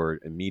 your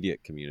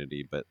immediate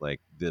community, but like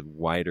the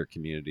wider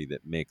community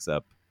that makes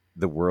up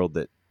the world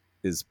that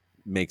is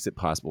makes it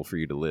possible for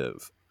you to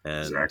live.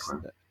 and Exactly.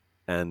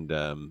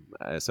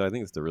 so I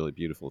think it's a really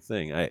beautiful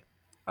thing. I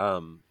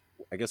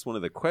guess one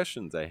of the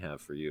questions I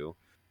have for you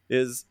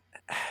is,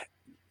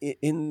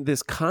 in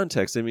this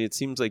context, I mean, it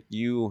seems like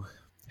you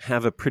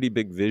have a pretty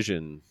big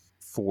vision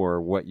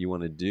for what you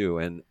want to do,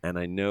 and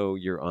I know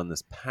you're on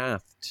this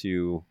path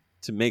to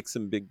make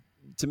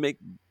to make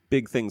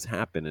big things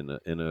happen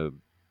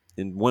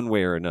in one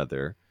way or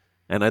another.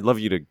 And I'd love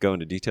you to go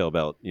into detail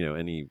about,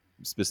 any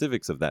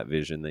specifics of that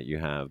vision that you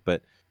have.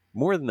 But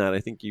more than that, I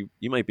think you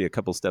might be a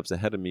couple steps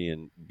ahead of me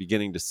and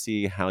beginning to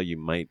see how you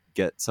might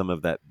get some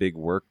of that big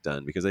work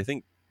done, because I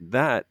think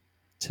that,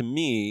 to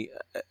me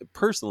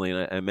personally,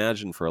 and I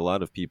imagine for a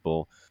lot of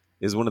people,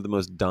 is one of the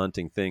most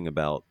daunting things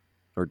about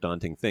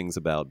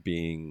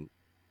being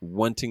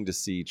wanting to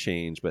see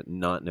change but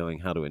not knowing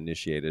how to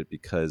initiate it,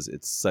 because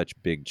it's such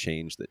big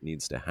change that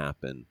needs to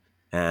happen,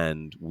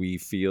 and we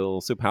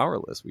feel so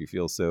powerless. We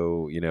feel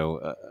so,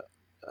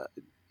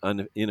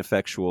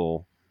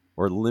 ineffectual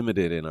or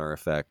limited in our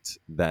effect,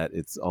 that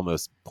it's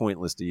almost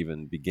pointless to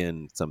even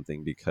begin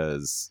something,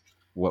 because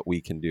what we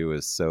can do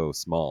is so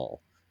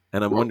small.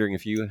 And I'm Well, wondering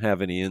if you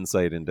have any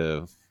insight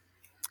into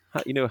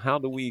how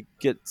do we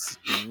get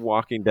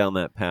walking down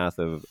that path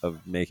of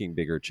making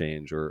bigger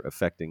change or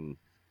affecting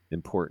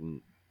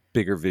important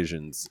bigger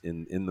visions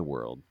in the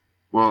world.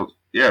 well,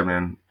 yeah,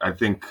 man. I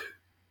think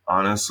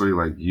honestly,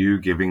 like you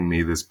giving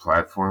me this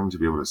platform to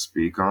be able to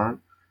speak on,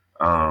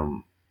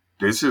 um,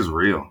 this is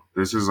real.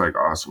 This is like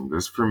awesome.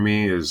 This for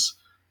me is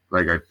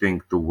like I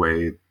think the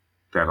way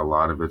that a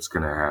lot of it's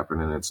gonna happen,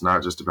 and it's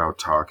not just about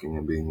talking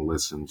and being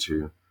listened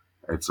to.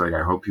 It's like,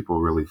 I hope people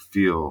really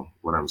feel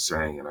what I'm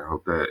saying, and I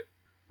hope that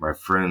my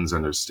friends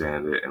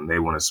understand it and they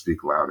want to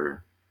speak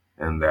louder.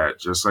 And that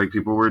just like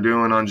people were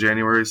doing on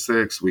January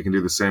 6th, we can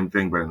do the same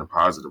thing, but in a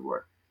positive way.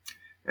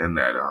 And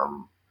that,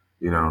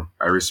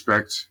 I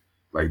respect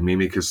like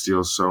Mimi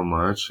Castile so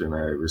much, and I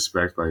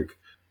respect like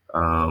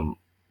um,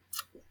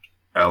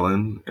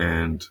 Ellen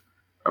and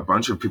a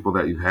bunch of people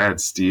that you've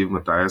had, Steve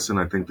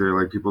Mathiasen. I think they're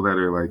like people that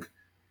are like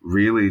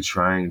really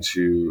trying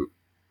to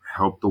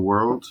help the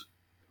world,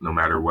 no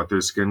matter what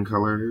their skin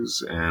color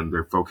is, and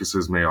their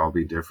focuses may all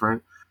be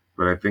different.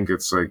 But I think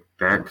it's like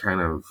that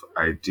kind of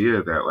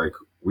idea that like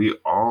we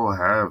all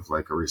have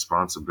like a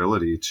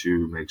responsibility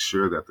to make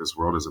sure that this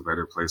world is a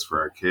better place for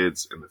our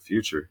kids in the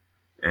future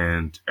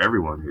and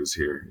everyone who's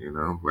here,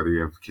 whether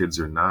you have kids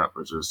or not,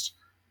 but just,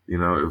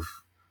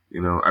 if,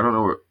 I don't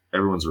know what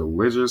everyone's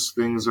religious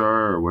things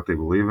are or what they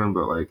believe in,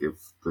 but like if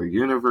the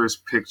universe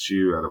picked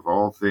you out of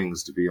all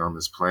things to be on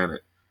this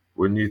planet,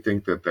 wouldn't you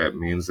think that that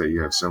means that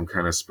you have some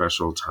kind of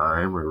special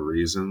time or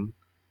reason?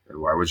 And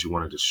why would you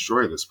want to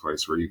destroy this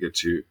place where you get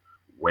to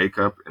wake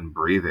up and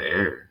breathe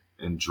air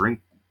and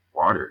drink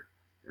water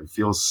and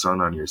feel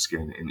sun on your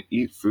skin and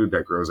eat food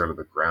that grows out of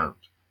the ground?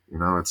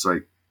 It's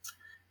like,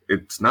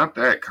 it's not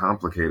that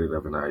complicated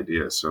of an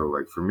idea. So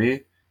like for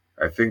me,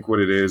 I think what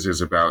it is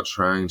about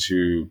trying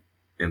to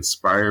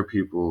inspire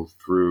people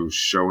through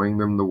showing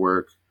them the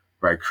work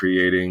by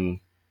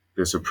creating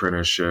this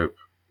apprenticeship,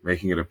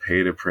 making it a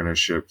paid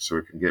apprenticeship so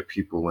it can get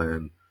people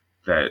in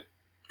that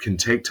can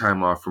take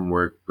time off from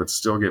work but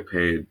still get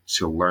paid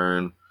to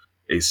learn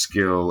a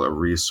skill, a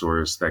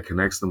resource that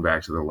connects them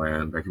back to the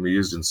land that can be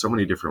used in so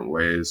many different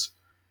ways.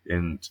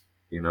 And,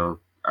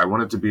 I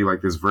want it to be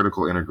like this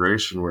vertical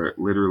integration where it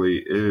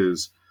literally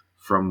is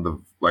from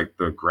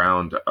the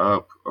ground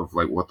up of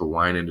like what the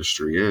wine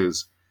industry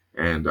is.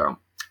 And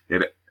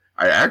I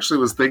actually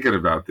was thinking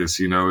about this,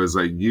 is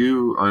like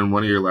you on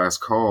one of your last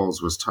calls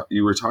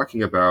you were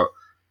talking about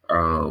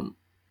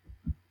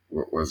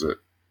what was it,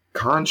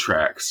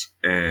 contracts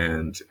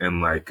and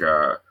like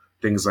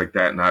things like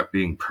that not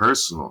being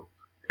personal.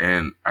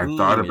 And I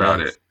thought about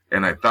yes. it,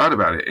 and I thought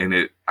about it,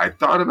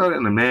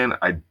 and man,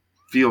 I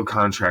feel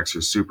contracts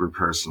are super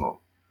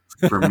personal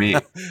for me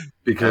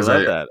because I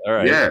love that. All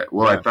right. yeah,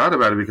 well, Yeah. I thought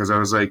about it because I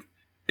was like,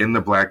 in the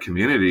Black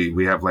community,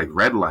 we have like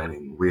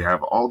redlining, we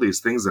have all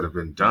these things that have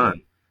been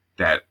done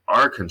that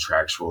are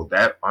contractual,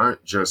 that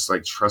aren't just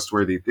like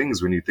trustworthy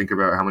things. When you think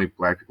about how many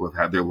Black people have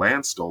had their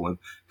land stolen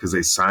because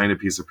they signed a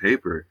piece of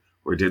paper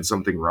or did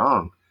something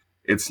wrong,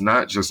 it's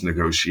not just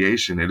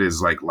negotiation. It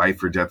is like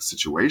life or death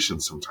situation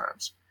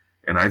sometimes.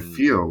 And I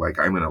feel like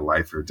I'm in a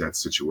life or death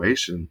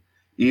situation,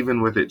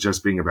 even with it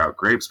just being about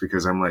grapes,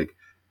 because I'm like,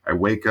 I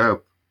wake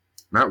up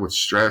not with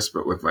stress,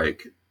 but with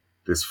like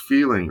this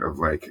feeling of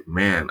like,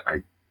 man,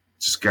 I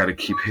just got to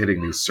keep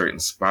hitting these certain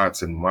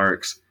spots and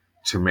marks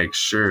to make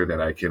sure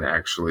that I can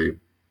actually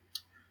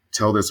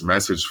tell this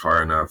message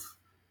far enough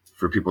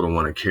for people to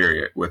want to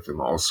carry it with them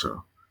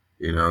also.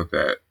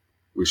 That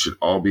we should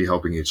all be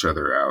helping each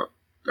other out,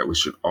 that we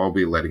should all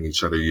be letting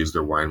each other use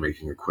their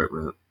winemaking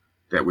equipment,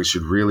 that we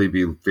should really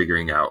be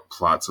figuring out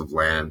plots of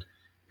land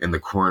in the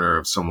corner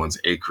of someone's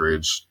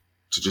acreage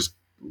to just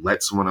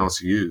let someone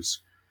else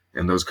use.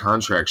 And those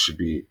contracts should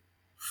be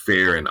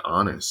fair and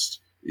honest.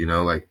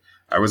 Like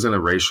I was in a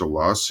racial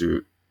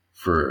lawsuit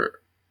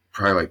for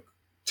probably like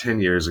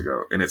 10 years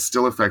ago, and it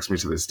still affects me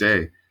to this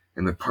day.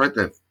 And the part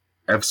that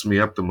F's me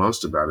up the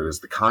most about it is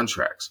the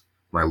contracts.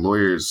 My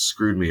lawyers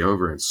screwed me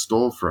over and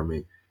stole from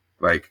me.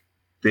 Like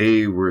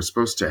they were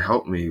supposed to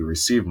help me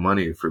receive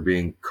money for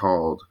being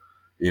called,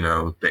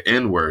 the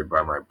N-word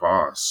by my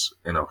boss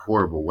in a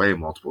horrible way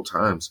multiple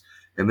times.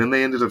 And then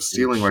they ended up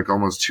stealing like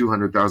almost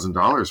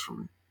 $200,000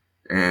 from me.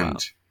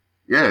 And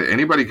yeah,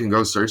 anybody can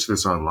go search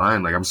this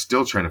online. Like I'm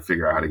still trying to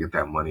figure out how to get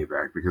that money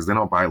back, because then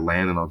I'll buy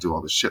land and I'll do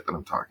all the shit that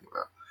I'm talking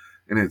about.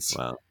 And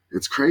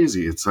it's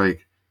crazy. It's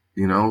like,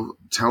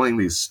 telling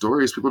these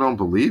stories, people don't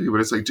believe you, but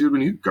it's like, dude,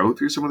 when you go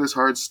through some of this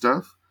hard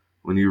stuff,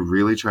 when you're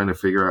really trying to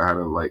figure out how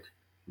to like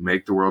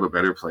make the world a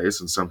better place,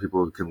 and some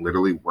people can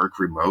literally work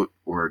remote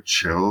or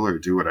chill or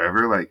do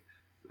whatever, like,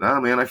 nah,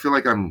 man, I feel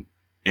like I'm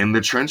in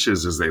the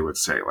trenches, as they would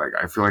say. Like,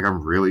 I feel like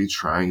I'm really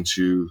trying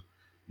to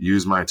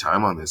use my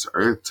time on this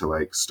earth to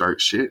like start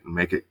shit and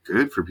make it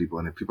good for people.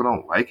 And if people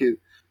don't like it,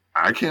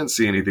 I can't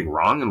see anything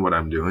wrong in what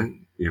I'm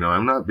doing.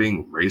 I'm not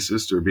being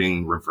racist or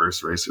being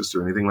reverse racist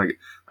or anything. Like,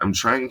 I'm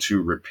trying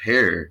to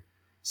repair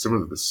some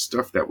of the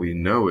stuff that we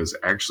know is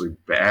actually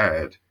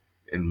bad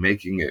and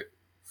making it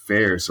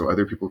fair so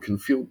other people can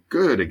feel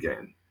good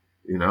again,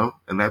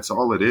 and that's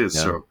all it is.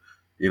 Yeah. So,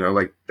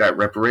 like that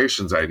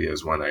reparations idea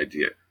is one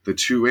idea. The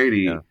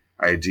 280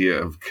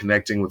 idea of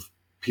connecting with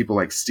people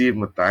like Steve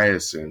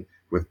Mathiasen,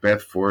 with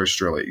Beth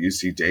Forrestrell at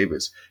UC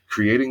Davis,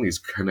 creating these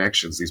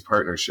connections, these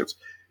partnerships.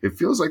 It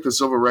feels like the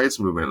civil rights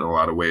movement in a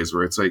lot of ways,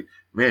 where it's like,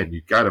 man,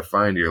 you got to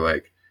find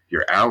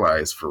your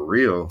allies for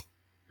real,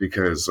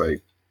 because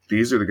like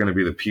these are going to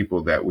be the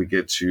people that we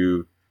get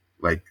to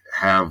like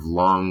have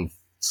long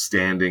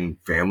standing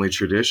family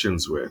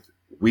traditions with.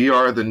 We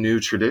are the new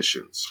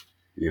traditions,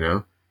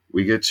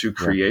 We get to Yeah.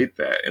 create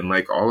that. And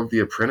like all of the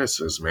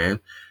apprentices, man,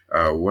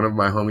 one of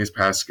my homies,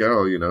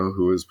 Pascal,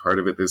 who was part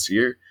of it this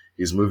year,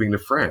 he's moving to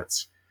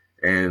France.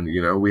 And,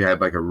 we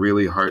had like a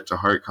really heart to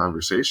heart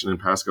conversation. And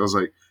Pascal's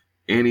like,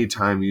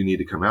 anytime you need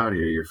to come out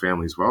here, your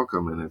family's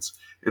welcome. And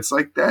it's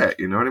like that,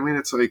 you know what I mean?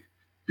 It's like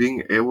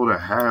being able to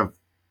have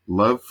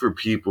love for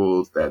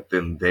people that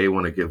then they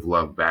want to give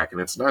love back.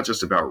 And it's not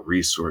just about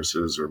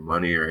resources or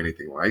money or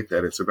anything like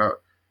that. It's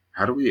about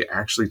how do we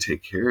actually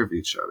take care of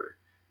each other?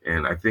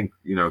 And I think,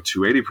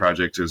 280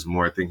 Project is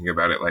more thinking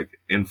about it like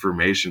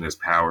information is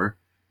power.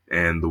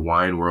 And the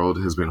wine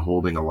world has been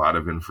holding a lot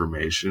of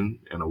information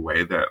in a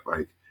way that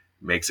like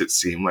makes it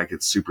seem like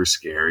it's super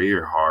scary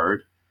or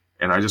hard.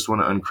 And I just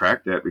want to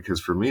uncrack that, because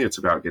for me, it's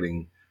about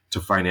getting to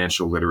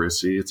financial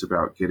literacy. It's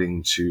about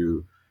getting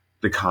to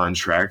the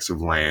contracts of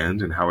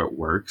land and how it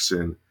works.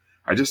 And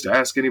I just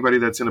ask anybody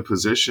that's in a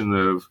position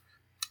of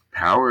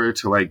power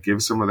to like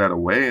give some of that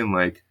away and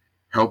like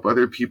help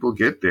other people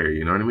get there.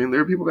 You know what I mean? There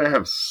are people that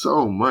have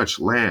so much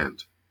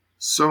land,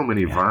 so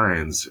many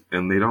vines,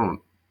 and they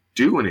don't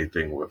do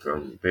anything with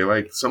them. They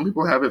like, some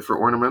people have it for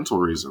ornamental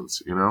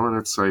reasons, and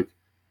it's like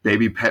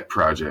baby pet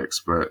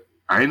projects. But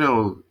I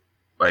know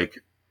like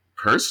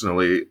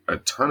personally a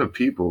ton of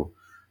people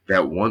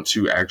that want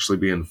to actually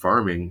be in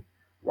farming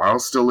while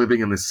still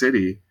living in the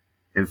city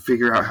and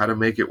figure out how to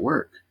make it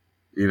work,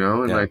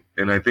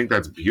 and I think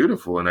that's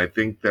beautiful. And I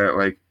think that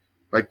like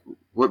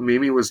what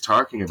Mimi was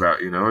talking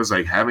about, is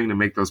like having to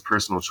make those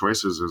personal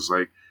choices is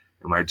like,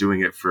 am I doing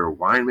it for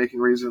winemaking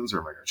reasons, or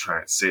am I going to try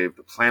and save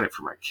the planet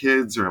for my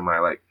kids? Or am I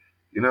like,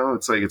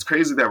 it's like, it's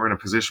crazy that we're in a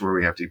position where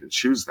we have to even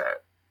choose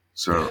that.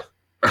 So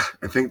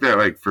I think that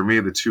like, for me,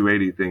 the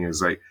 280 thing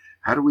is like,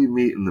 how do we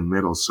meet in the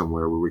middle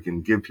somewhere where we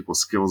can give people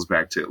skills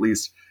back to at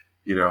least,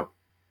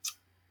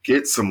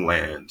 get some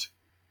land,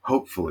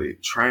 hopefully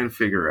try and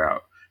figure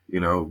out,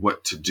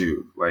 what to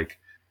do. Like,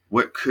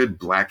 what could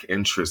Black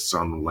interests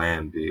on the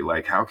land be?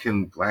 Like, how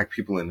can Black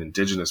people and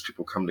Indigenous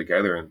people come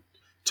together and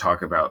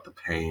talk about the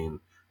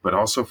pain, but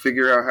also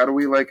figure out how do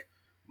we like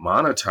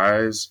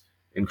monetize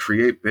and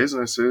create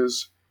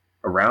businesses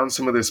around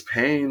some of this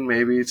pain,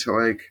 maybe to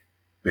like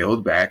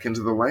build back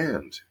into the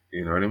land.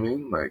 You know what I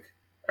mean? Like,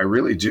 I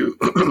really do.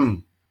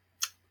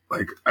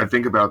 Like, I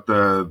think about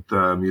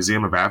the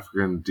Museum of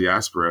African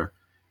Diaspora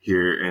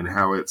here and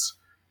how it's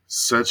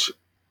such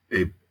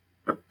a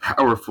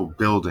powerful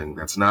building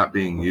that's not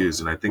being used.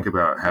 And I think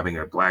about having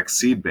a Black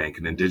seed bank,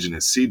 an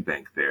Indigenous seed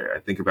bank there. I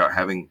think about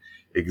having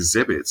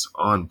exhibits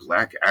on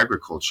Black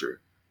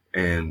agriculture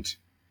and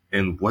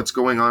what's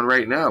going on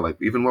right now.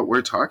 Like, even what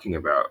we're talking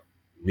about,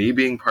 me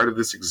being part of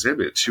this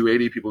exhibit,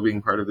 280 people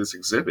being part of this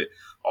exhibit,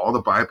 all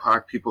the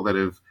BIPOC people that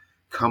have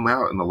come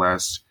out in the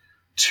last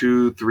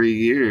 2-3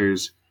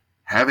 years,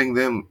 having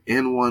them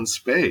in one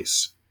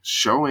space,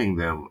 showing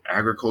them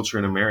agriculture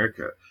in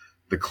America,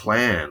 the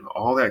Klan,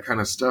 all that kind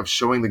of stuff,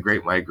 showing the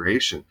Great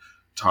Migration,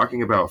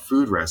 talking about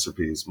food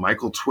recipes,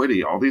 Michael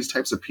Twitty, all these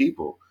types of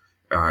people.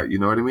 You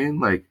know what I mean?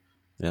 Like,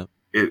 Yeah.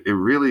 It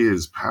really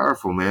is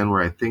powerful, man,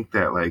 where I think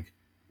that like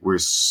we're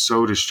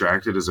so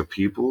distracted as a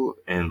people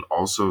and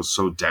also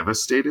so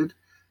devastated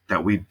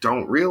that we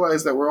don't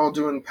realize that we're all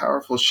doing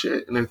powerful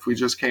shit. And if we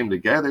just came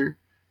together,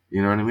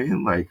 you know what I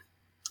mean? Like,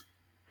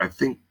 I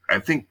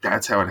think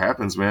that's how it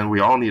happens, man. We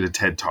all need a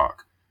TED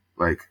Talk.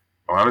 Like,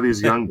 a lot of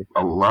these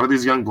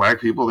young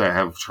Black people that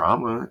have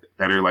trauma,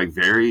 that are like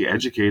very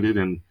educated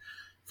and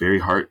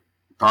very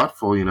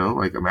thoughtful,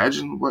 like,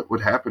 imagine what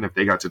would happen if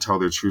they got to tell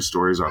their true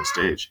stories on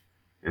stage,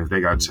 and if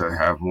they got to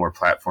have more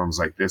platforms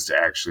like this to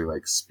actually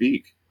like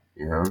speak,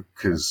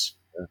 because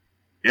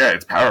yeah,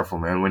 it's powerful,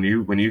 man. When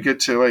you get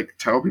to like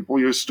tell people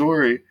your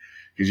story,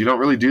 because you don't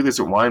really do this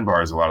at wine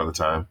bars a lot of the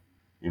time,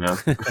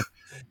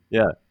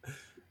 Yeah.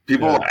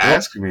 People they'll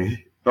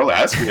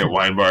ask me at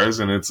wine bars,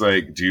 and it's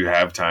like, do you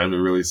have time to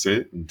really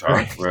sit and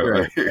talk?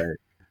 Right.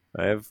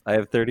 I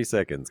have 30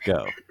 seconds.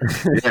 Go.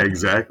 Yeah,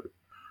 exactly.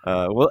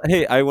 Well,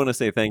 hey, I want to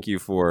say thank you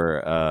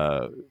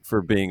for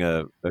being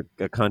a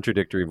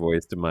contradictory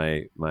voice to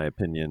my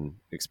opinion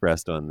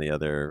expressed on the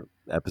other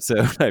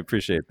episode. I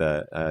appreciate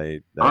that. I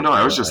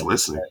was just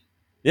listening.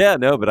 Yeah,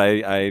 no, but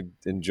I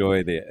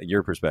enjoy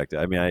your perspective.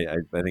 I mean,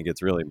 I think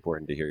it's really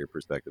important to hear your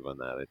perspective on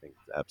that. I think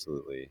it's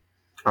absolutely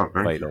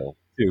vital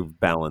to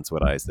balance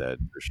what I said,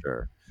 for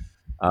sure.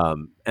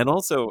 And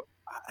also,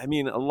 I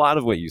mean, a lot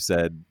of what you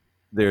said,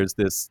 there's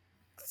this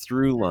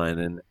through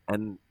line,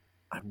 and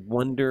I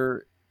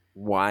wonder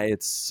why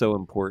it's so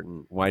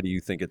important. Why do you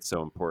think it's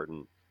so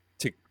important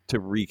to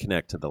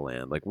reconnect to the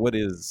land? Like, what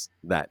is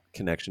that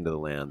connection to the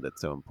land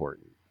that's so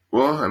important?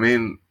 Well, I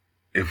mean,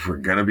 if we're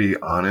gonna be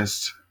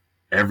honest,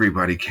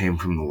 everybody came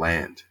from the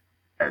land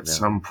at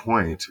some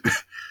point.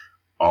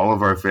 All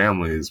of our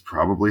families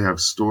probably have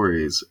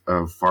stories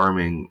of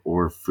farming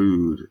or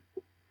food.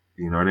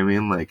 You know what I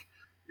mean? Like,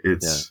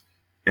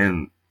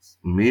 and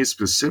me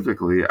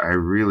specifically, I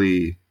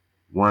really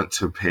want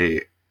to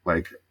pay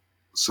like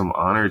some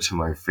honor to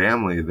my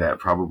family that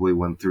probably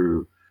went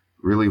through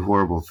really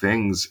horrible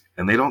things,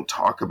 and they don't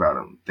talk about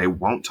them. They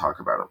won't talk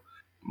about them.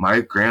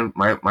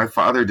 my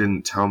father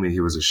didn't tell me he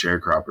was a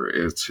sharecropper.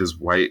 It's his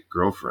white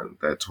girlfriend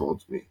that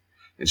told me.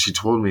 And she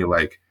told me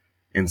like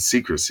in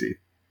secrecy.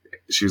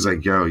 She was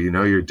like, yo, you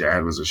know, your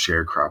dad was a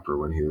sharecropper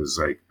when he was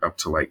like up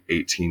to like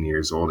 18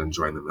 years old and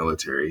joined the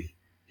military.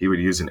 He would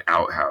use an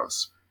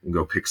outhouse and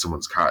go pick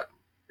someone's cotton.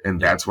 And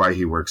that's why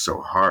he works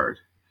so hard.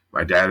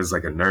 My dad is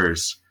like a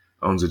nurse,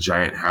 owns a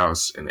giant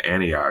house in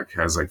Antioch,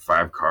 has like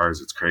 5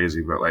 cars. It's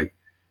crazy. But like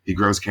he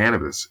grows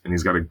cannabis and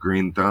he's got a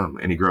green thumb,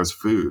 and he grows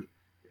food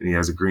and he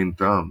has a green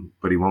thumb,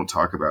 but he won't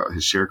talk about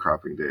his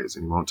sharecropping days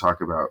and he won't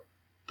talk about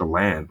the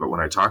land. But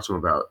when I talk to him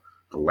about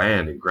the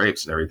land and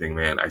grapes and everything,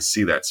 man, I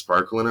see that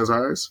sparkle in his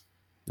eyes.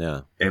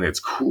 Yeah. And it's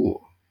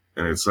cool.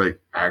 And it's like,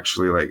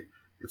 actually, like,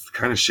 it's the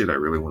kind of shit I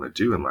really want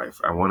to do in life.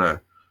 I want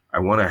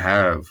to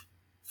have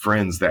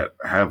friends that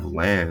have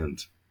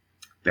land,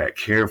 that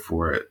care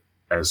for it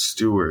as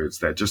stewards,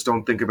 that just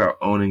don't think about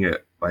owning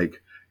it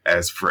like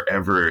as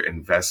forever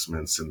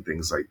investments and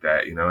things like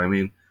that. You know what I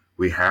mean?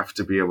 We have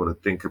to be able to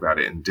think about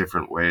it in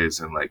different ways.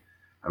 And like,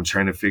 I'm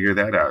trying to figure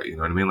that out. You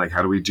know what I mean? Like,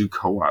 how do we do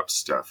co-op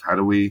stuff? How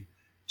do we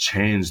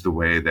change the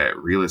way that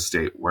real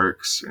estate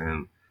works?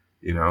 And,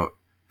 you know,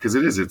 because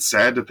it's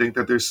sad to think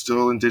that there's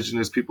still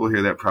indigenous people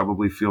here that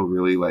probably feel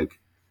really like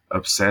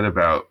upset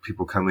about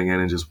people coming in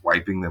and just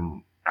wiping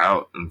them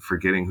out and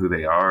forgetting who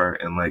they are.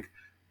 And like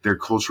their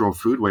cultural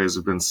foodways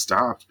have been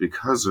stopped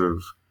because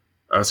of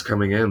us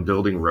coming in,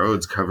 building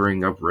roads,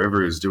 covering up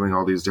rivers, doing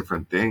all these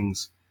different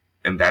things.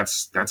 And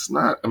that's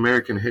not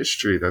American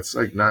history. That's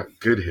like not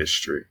good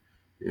history,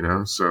 you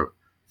know? So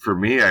for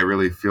me, I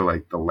really feel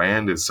like the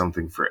land is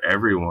something for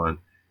everyone.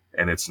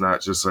 And it's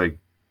not just like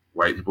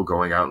white people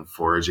going out and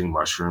foraging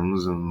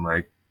mushrooms and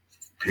like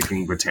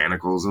picking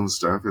botanicals and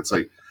stuff. It's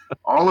like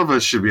all of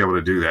us should be able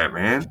to do that,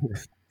 man.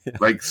 Yeah.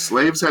 Like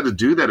slaves had to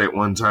do that at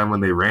one time when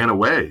they ran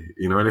away.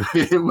 You know what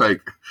I mean?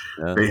 Like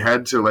they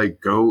had to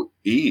like go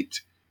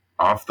eat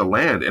off the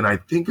land. And I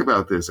think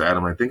about this,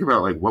 Adam. I think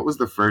about like what was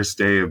the first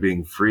day of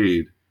being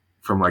freed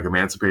from like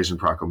Emancipation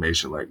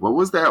Proclamation? Like what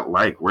was that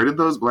like? Where did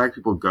those black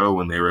people go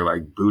when they were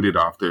like booted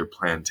off their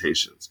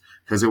plantations?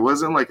 Because it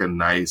wasn't like a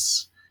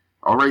nice,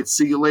 all right,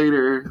 see you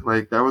later.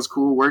 Like that was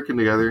cool working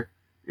together.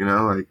 You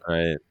know, like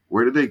Right.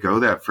 Where did they go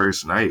that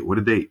first night? What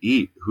did they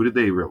eat? Who did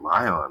they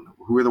rely on?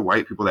 Who are the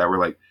white people that were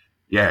like,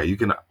 yeah, you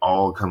can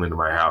all come into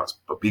my house,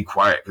 but be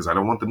quiet because I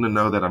don't want them to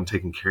know that I'm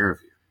taking care of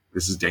you.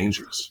 This is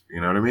dangerous.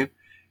 You know what I mean?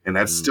 And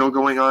that's still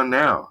going on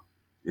now.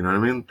 You know what I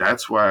mean?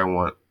 That's why I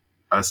want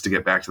us to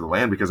get back to the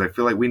land, because I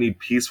feel like we need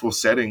peaceful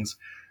settings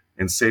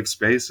and safe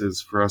spaces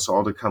for us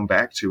all to come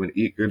back to and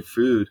eat good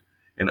food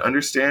and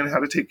understand how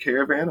to take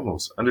care of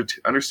animals,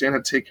 understand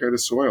how to take care of the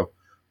soil,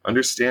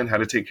 understand how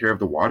to take care of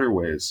the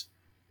waterways,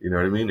 you know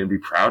what I mean? And be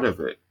proud of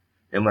it.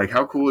 And like,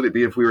 how cool would it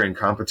be if we were in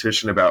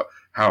competition about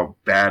how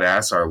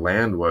badass our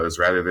land was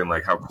rather than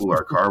like how cool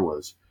our car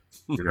was?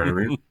 You know what I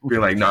mean?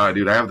 Being like, nah,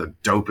 dude, I have the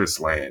dopest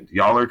land.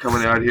 Y'all are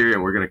coming out here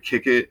and we're going to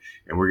kick it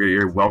and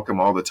you're welcome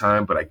all the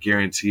time. But I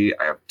guarantee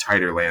I have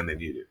tighter land than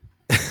you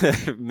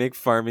do. Make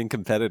farming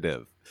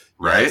competitive.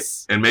 Right.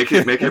 Yes. And make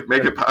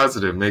it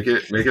positive. Make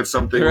it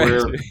something right.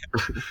 Real.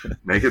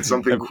 Make it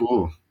something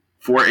cool.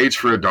 4-H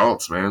for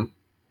adults, man.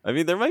 I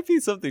mean, there might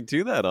be something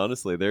to that,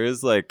 honestly. There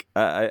is like,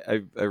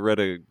 I read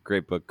a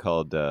great book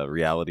called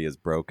Reality is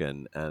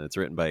Broken, and it's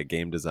written by a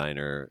game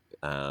designer.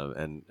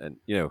 And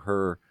you know,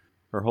 her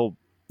whole,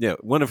 you know,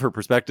 one of her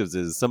perspectives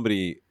is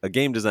a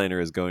game designer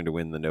is going to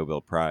win the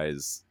Nobel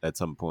Prize at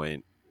some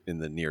point in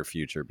the near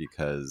future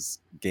because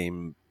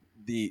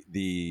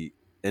the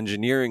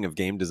engineering of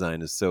game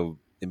design is so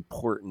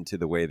important to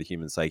the way the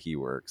human psyche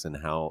works and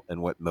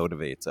what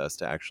motivates us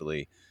to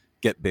actually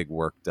get big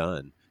work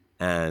done.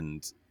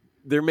 And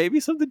there may be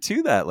something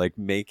to that, like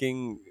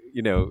making,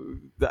 you know,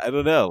 I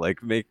don't know, like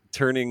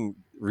turning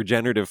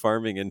regenerative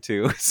farming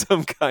into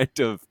some kind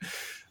of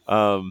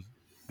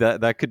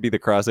that could be the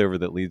crossover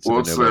that leads to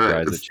the Nobel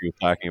Prize that you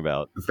were talking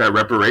about. It's that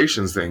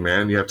reparations thing,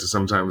 man. You have to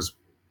sometimes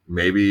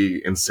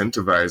maybe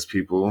incentivize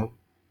people,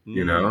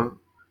 you know,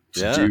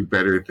 to do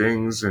better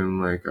things.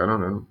 And like, I don't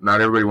know,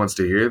 not everybody wants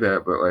to hear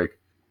that, but like,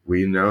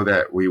 we know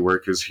that we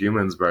work as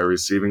humans by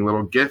receiving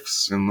little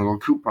gifts and little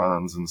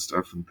coupons and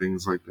stuff and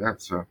things like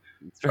that. So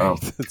that's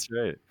right. That's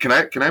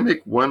right. Can I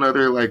make one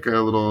other like a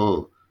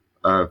little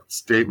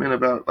statement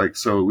about like,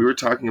 so we were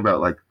talking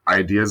about like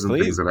ideas and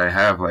things that I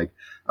have, like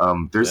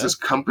there's this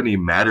company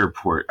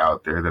Matterport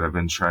out there that I've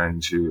been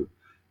trying to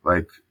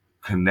like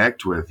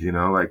connect with, you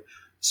know, like,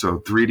 so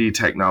 3D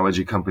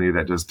technology company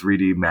that does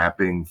 3D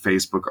mapping.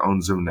 Facebook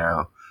owns them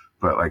now,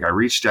 but like I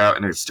reached out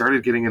and it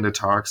started getting into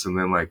talks, and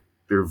then like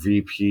their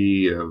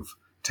VP of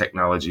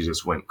technology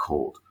just went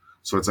cold.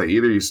 So it's like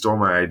either you stole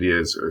my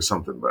ideas or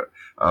something. But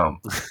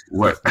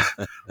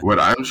what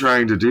I'm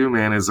trying to do,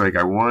 man, is like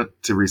I want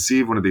to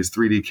receive one of these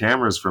 3D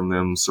cameras from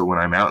them, so when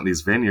I'm out in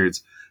these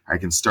vineyards, I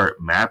can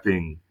start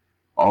mapping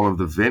all of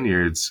the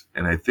vineyards.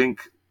 And I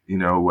think, you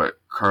know,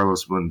 what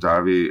Carlos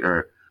Mondavi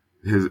or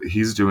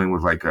he's doing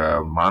with like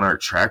a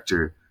Monarch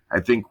tractor,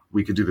 I think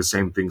we could do the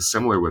same thing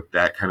similar with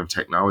that kind of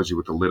technology,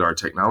 with the LiDAR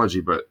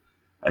technology. But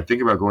I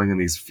think about going in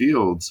these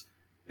fields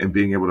and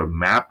being able to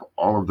map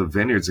all of the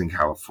vineyards in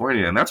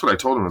California. And that's what I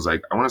told him. I was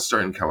like, I want to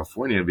start in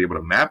California and be able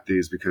to map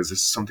these, because this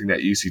is something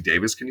that UC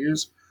Davis can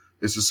use.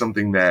 This is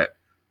something that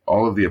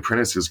all of the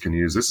apprentices can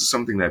use. This is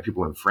something that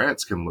people in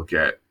France can look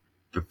at,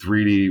 the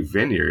 3D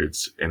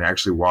vineyards, and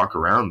actually walk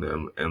around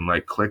them and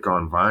like click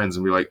on vines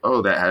and be like,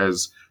 oh, that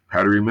has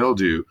powdery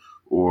mildew,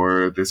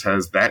 or this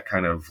has that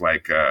kind of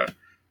like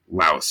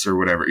louse or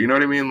whatever. You know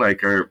what I mean?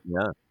 Like, or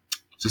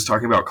just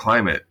talking about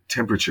climate,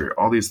 temperature,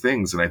 all these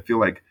things. And I feel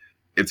like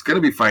it's going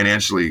to be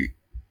financially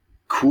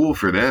cool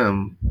for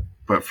them,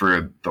 but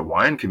for the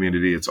wine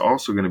community, it's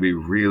also going to be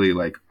really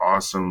like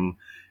awesome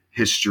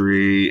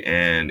history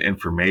and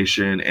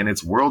information, and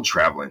it's world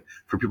traveling.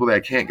 For people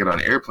that can't get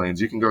on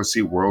airplanes, you can go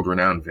see world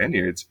renowned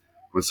vineyards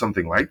with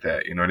something like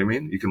that. You know what I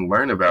mean? You can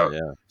learn about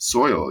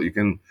soil. You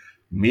can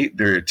meet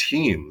their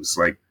teams,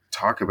 like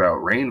talk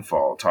about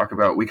rainfall,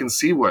 we can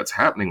see what's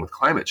happening with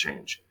climate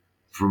change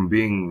from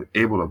being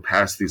able to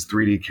pass these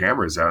 3D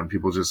cameras out, and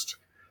people just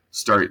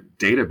start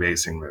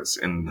databasing this,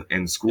 and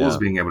in schools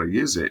being able to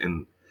use it.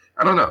 And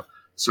I don't know.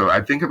 So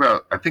I think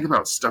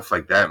about stuff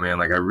like that, man.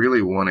 Like, I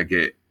really want to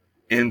get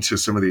into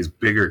some of these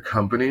bigger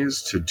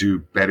companies to do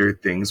better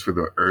things for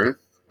the earth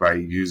by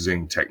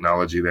using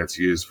technology that's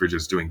used for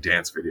just doing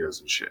dance videos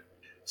and shit,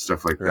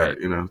 stuff like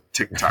that, you know,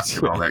 TikTok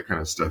and all that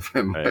kind of stuff.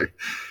 And like,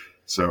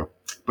 so,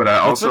 but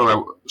I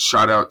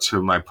shout out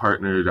to my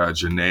partner,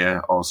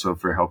 Janaea, also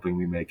for helping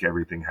me make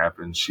everything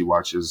happen. She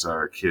watches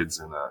our kids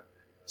and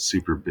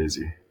super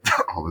busy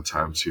all the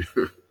time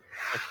too.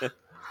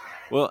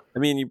 Well, I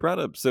mean, you brought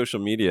up social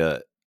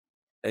media.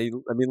 I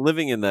mean,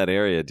 living in that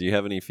area, do you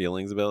have any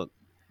feelings about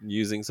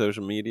using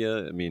social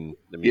media? I mean,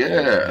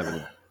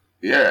 yeah.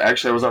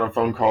 Actually, I was on a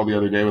phone call the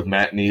other day with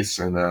Matt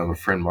Neese and my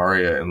friend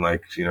Maria, and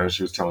like, you know,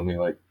 she was telling me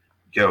like,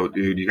 yo,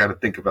 dude, you got to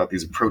think about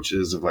these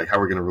approaches of like how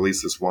we're going to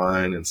release this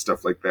wine and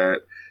stuff like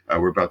that.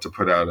 We're about to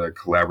put out a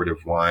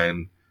collaborative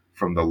wine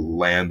from the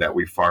land that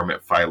we farm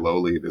at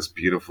Filoli, this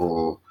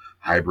beautiful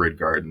hybrid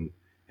garden.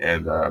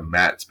 And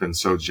Matt's been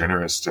so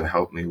generous to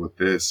help me with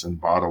this and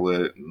bottle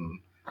it. And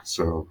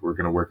so we're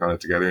going to work on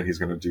it together, and he's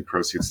going to do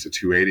proceeds to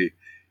 280.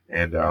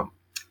 And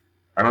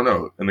I don't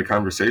know. In the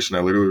conversation, I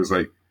literally was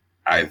like,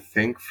 I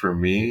think for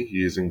me,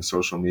 using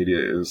social media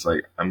is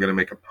like, I'm going to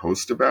make a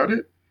post about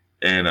it,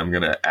 and I'm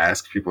going to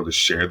ask people to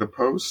share the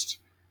post.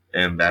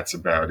 And that's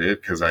about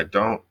it. Cause I'm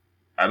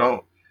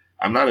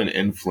not an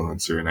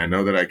influencer, and I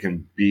know that I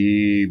can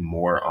be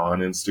more on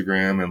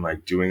Instagram and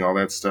like doing all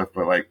that stuff,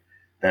 but like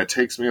that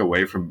takes me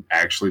away from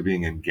actually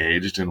being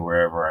engaged in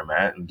wherever I'm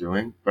at and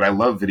doing. But I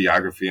love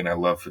videography and I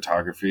love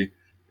photography.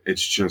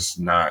 It's just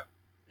not,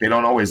 they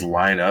don't always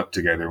line up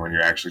together when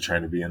you're actually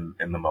trying to be in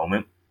the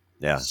moment.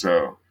 Yeah.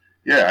 So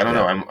yeah, I don't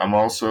know. I'm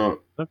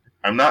also,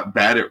 I'm not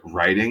bad at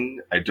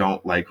writing. I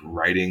don't like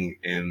writing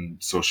in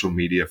social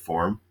media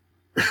form.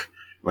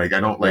 Like, I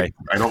don't like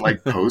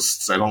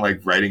posts. I don't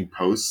like writing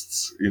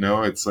posts. You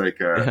know, it's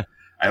like,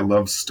 I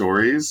love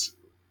stories.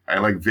 I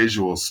like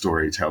visual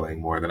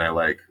storytelling more than I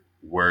like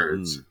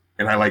words.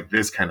 And I like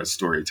this kind of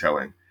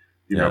storytelling.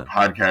 You know,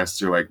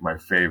 podcasts are like my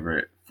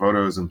favorite,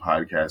 photos and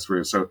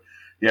podcasts. So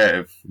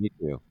yeah,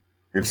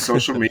 if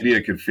social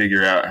media could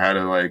figure out how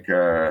to like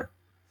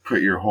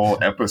put your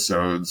whole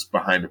episodes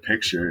behind a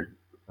picture,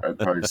 I'd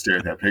probably stare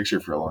at that picture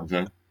for a long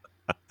time.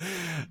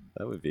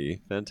 That would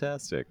be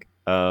fantastic.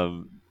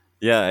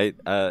 Yeah,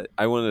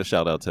 I wanted to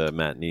shout out to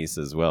Matt Neese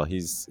as well.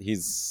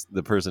 He's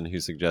the person who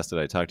suggested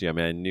I talk to you. I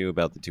mean, I knew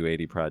about the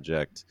 280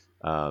 project,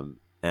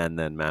 and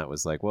then Matt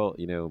was like, "Well,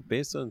 you know,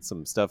 based on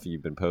some stuff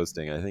you've been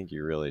posting, I think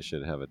you really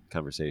should have a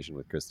conversation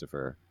with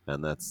Christopher."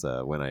 And that's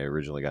when I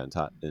originally got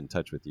in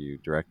touch with you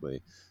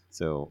directly.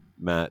 So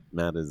Matt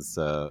is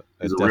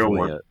he's a real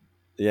one.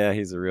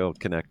 He's a real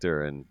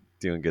connector and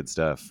doing good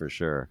stuff for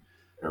sure.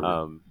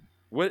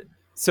 What?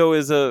 So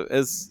as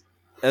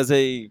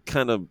a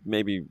kind of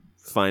maybe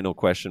final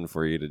question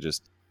for you to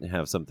just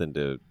have something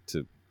to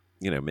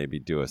you know, maybe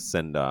do a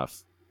send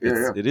off.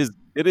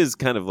 It is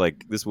kind of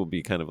like, this will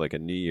be kind of like a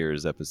New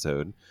Year's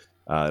episode.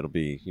 It'll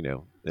be, you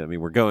know, I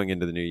mean, we're going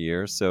into the new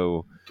year,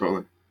 so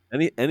totally.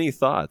 Any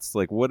thoughts?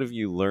 Like, what have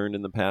you learned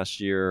in the past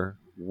year?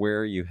 Where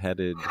are you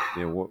headed?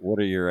 You know, what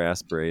are your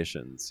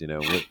aspirations? You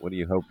know, what do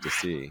you hope to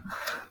see?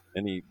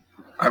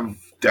 I've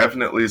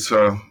definitely,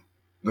 so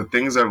the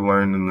things I've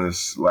learned in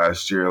this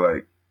last year,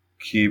 like,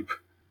 keep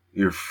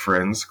your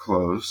friends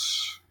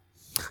close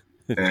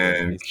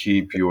and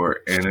keep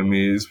your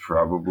enemies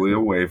probably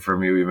away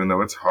from you, even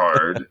though it's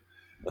hard.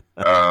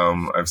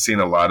 I've seen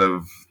a lot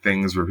of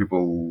things where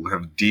people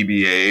have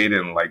DBA'd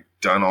and like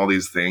done all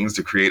these things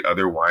to create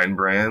other wine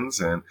brands.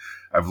 And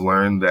I've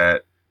learned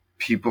that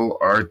people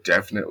are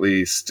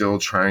definitely still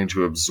trying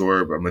to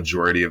absorb a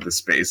majority of the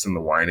space in the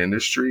wine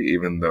industry,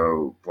 even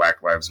though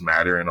Black Lives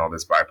Matter and all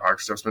this BIPOC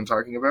stuff's been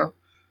talking about.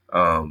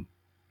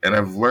 And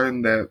I've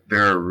learned that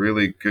there are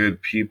really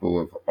good people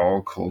of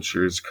all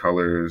cultures,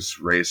 colors,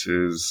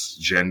 races,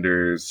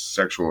 genders,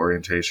 sexual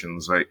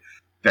orientations, like,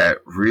 that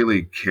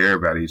really care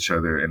about each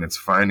other. And it's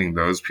finding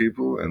those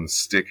people and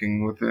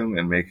sticking with them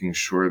and making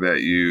sure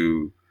that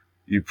you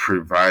you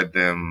provide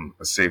them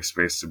a safe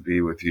space to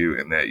be with you,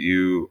 and that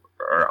you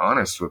are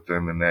honest with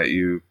them, and that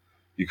you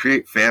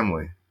create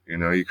family,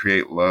 you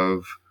create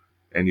love,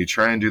 and you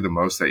try and do the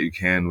most that you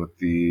can with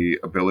the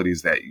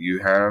abilities that you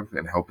have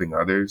and helping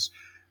others.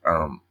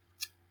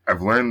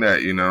 I've learned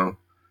that,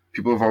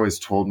 people have always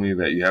told me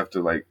that you have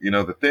to, like,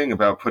 the thing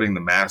about putting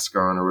the mask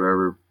on or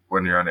whatever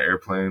when you're on an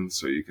airplane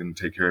so you can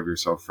take care of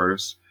yourself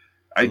first.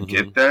 I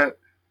get that,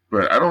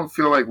 but I don't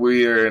feel like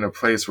we are in a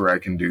place where I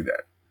can do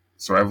that.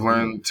 So I've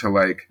learned to,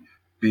 like,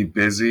 be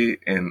busy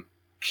and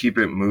keep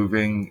it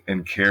moving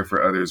and care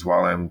for others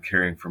while I'm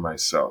caring for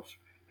myself.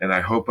 And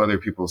I hope other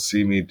people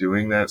see me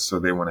doing that so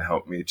they want to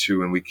help me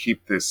too. And we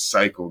keep this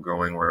cycle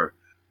going where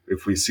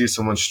if we see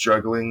someone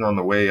struggling on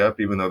the way up,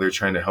 even though they're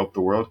trying to help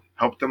the world,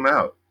 help them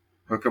out,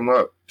 hook them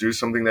up, do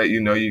something that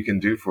you can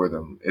do for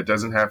them. It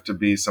doesn't have to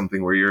be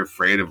something where you're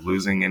afraid of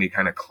losing any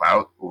kind of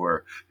clout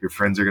or your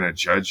friends are going to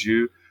judge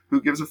you.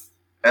 Who gives a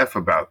F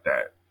about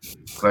that?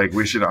 Like,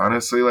 we should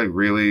honestly, like,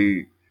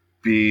 really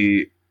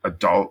be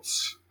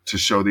adults to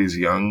show these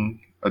young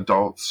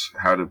adults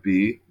how to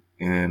be.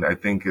 And I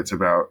think it's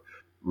about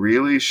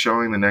really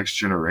showing the next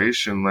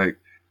generation, like,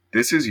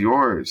 this is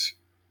yours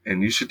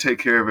and you should take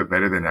care of it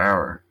better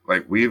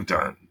than we've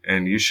done.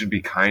 And you should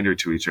be kinder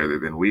to each other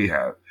than we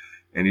have.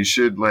 And you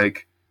should,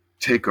 like,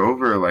 take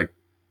over, like,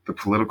 the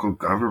political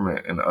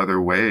government in other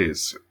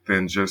ways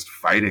than just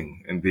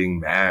fighting and being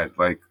mad.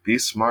 Like, be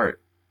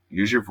smart.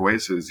 Use your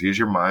voices, use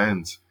your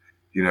minds,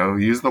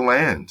 use the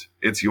land.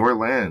 It's your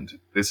land.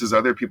 This is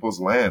other people's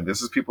land.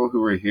 This is people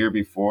who were here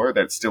before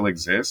that still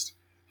exist.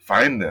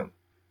 Find them,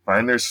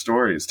 find their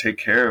stories, take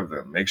care of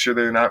them, make sure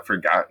they're not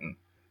forgotten.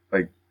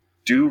 Like,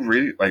 do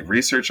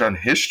research on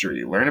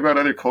history, learn about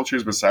other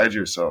cultures besides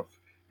yourself.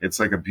 It's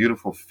like a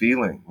beautiful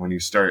feeling when you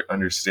start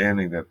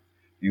understanding that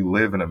you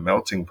live in a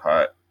melting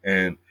pot,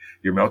 and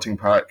your melting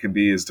pot can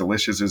be as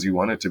delicious as you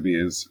want it to be,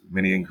 as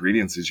many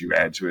ingredients as you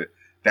add to it.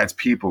 That's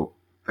people.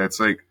 That's,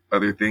 like,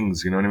 other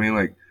things, you know what I mean?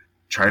 Like,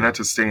 try not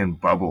to stay in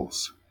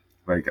bubbles.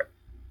 Like,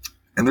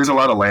 and there's a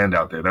lot of land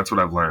out there. That's what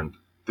I've learned.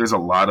 There's a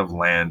lot of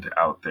land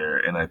out there.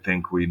 And I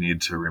think we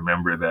need to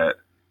remember that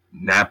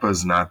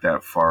Napa's not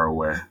that far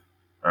away.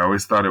 I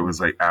always thought it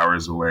was, like,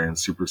 hours away and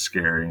super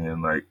scary.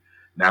 And, like,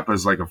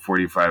 Napa's like a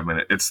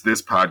 45-minute. It's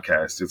this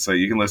podcast. It's like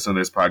you can listen to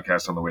this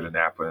podcast on the way to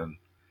Napa.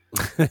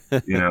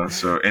 And,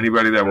 so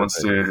anybody that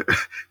wants to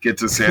get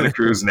to Santa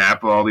Cruz,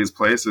 Napa, all these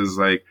places,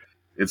 like,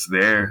 it's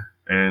there.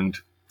 And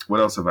what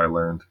else have I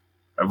learned?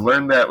 I've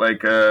learned that,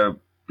 like,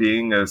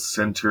 being a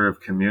center of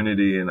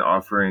community and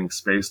offering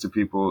space to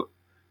people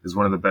is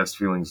one of the best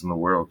feelings in the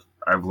world.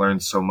 I've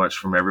learned so much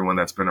from everyone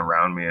that's been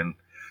around me, and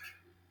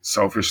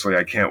selfishly,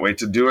 I can't wait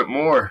to do it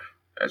more.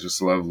 I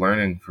just love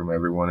learning from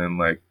everyone and,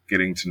 like,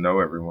 getting to know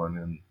everyone.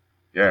 And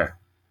yeah,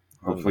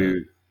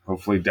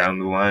 hopefully down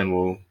the line,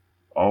 we'll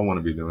all want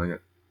to be doing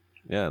it.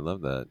 Yeah, I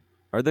love that.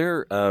 Are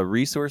there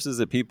resources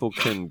that people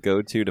can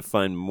go to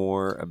find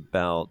more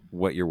about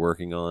what you're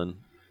working on?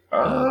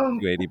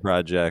 280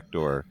 Project,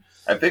 or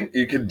I think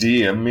you could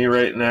DM me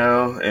right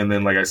now. And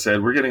then, like I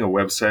said, we're getting a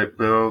website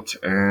built,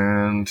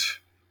 and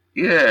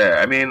yeah,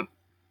 I mean,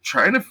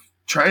 trying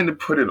to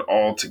put it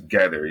all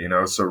together,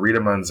 So Rita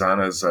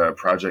Manzana's a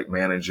project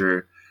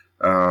manager.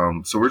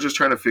 So we're just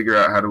trying to figure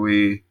out how do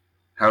we,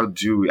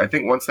 I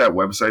think once that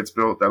website's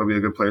built, that'll be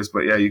a good place.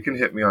 But yeah, you can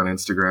hit me on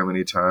Instagram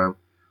anytime,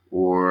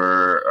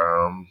 or,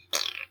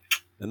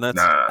 and that's,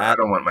 I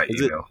don't want my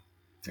email.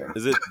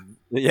 Is it?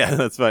 Yeah,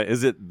 that's fine.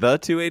 Is it the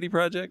 280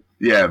 Project?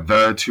 Yeah,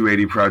 the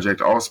 280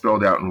 Project, all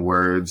spelled out in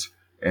words.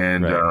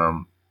 And,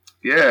 right.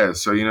 Yeah,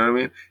 so you know what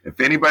I mean? If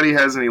anybody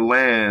has any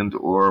land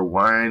or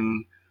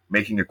wine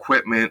making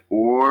equipment,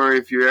 or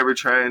if you're ever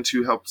trying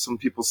to help some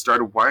people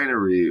start a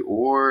winery,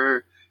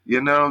 or,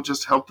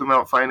 just help them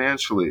out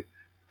financially,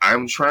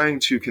 I'm trying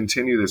to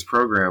continue this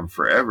program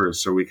forever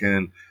so we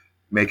can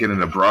make it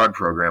an abroad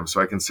program, so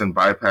I can send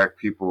BIPAC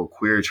people,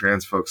 queer,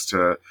 trans folks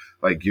to,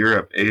 like,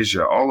 Europe,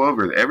 Asia, all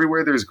over.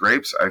 Everywhere there's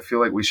grapes, I feel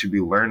like we should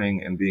be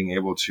learning and being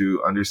able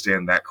to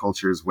understand that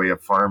culture's way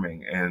of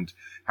farming. And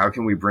how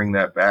can we bring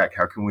that back?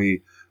 How can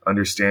we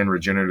understand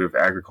regenerative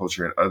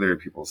agriculture in other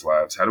people's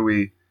lives? How do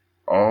we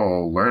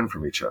all learn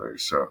from each other?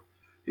 So,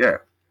 yeah,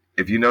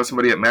 if you know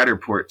somebody at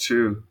Matterport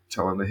too,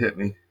 tell them to hit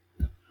me.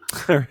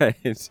 All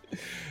right.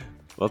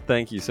 Well,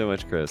 thank you so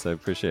much, Chris. I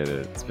appreciate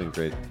it. It's been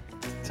great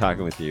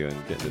talking with you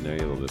and getting to know you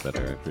a little bit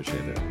better. I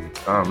appreciate it.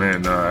 Oh,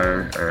 man,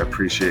 no, I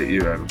appreciate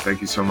you, Adam.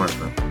 Thank you so much,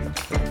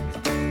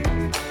 man.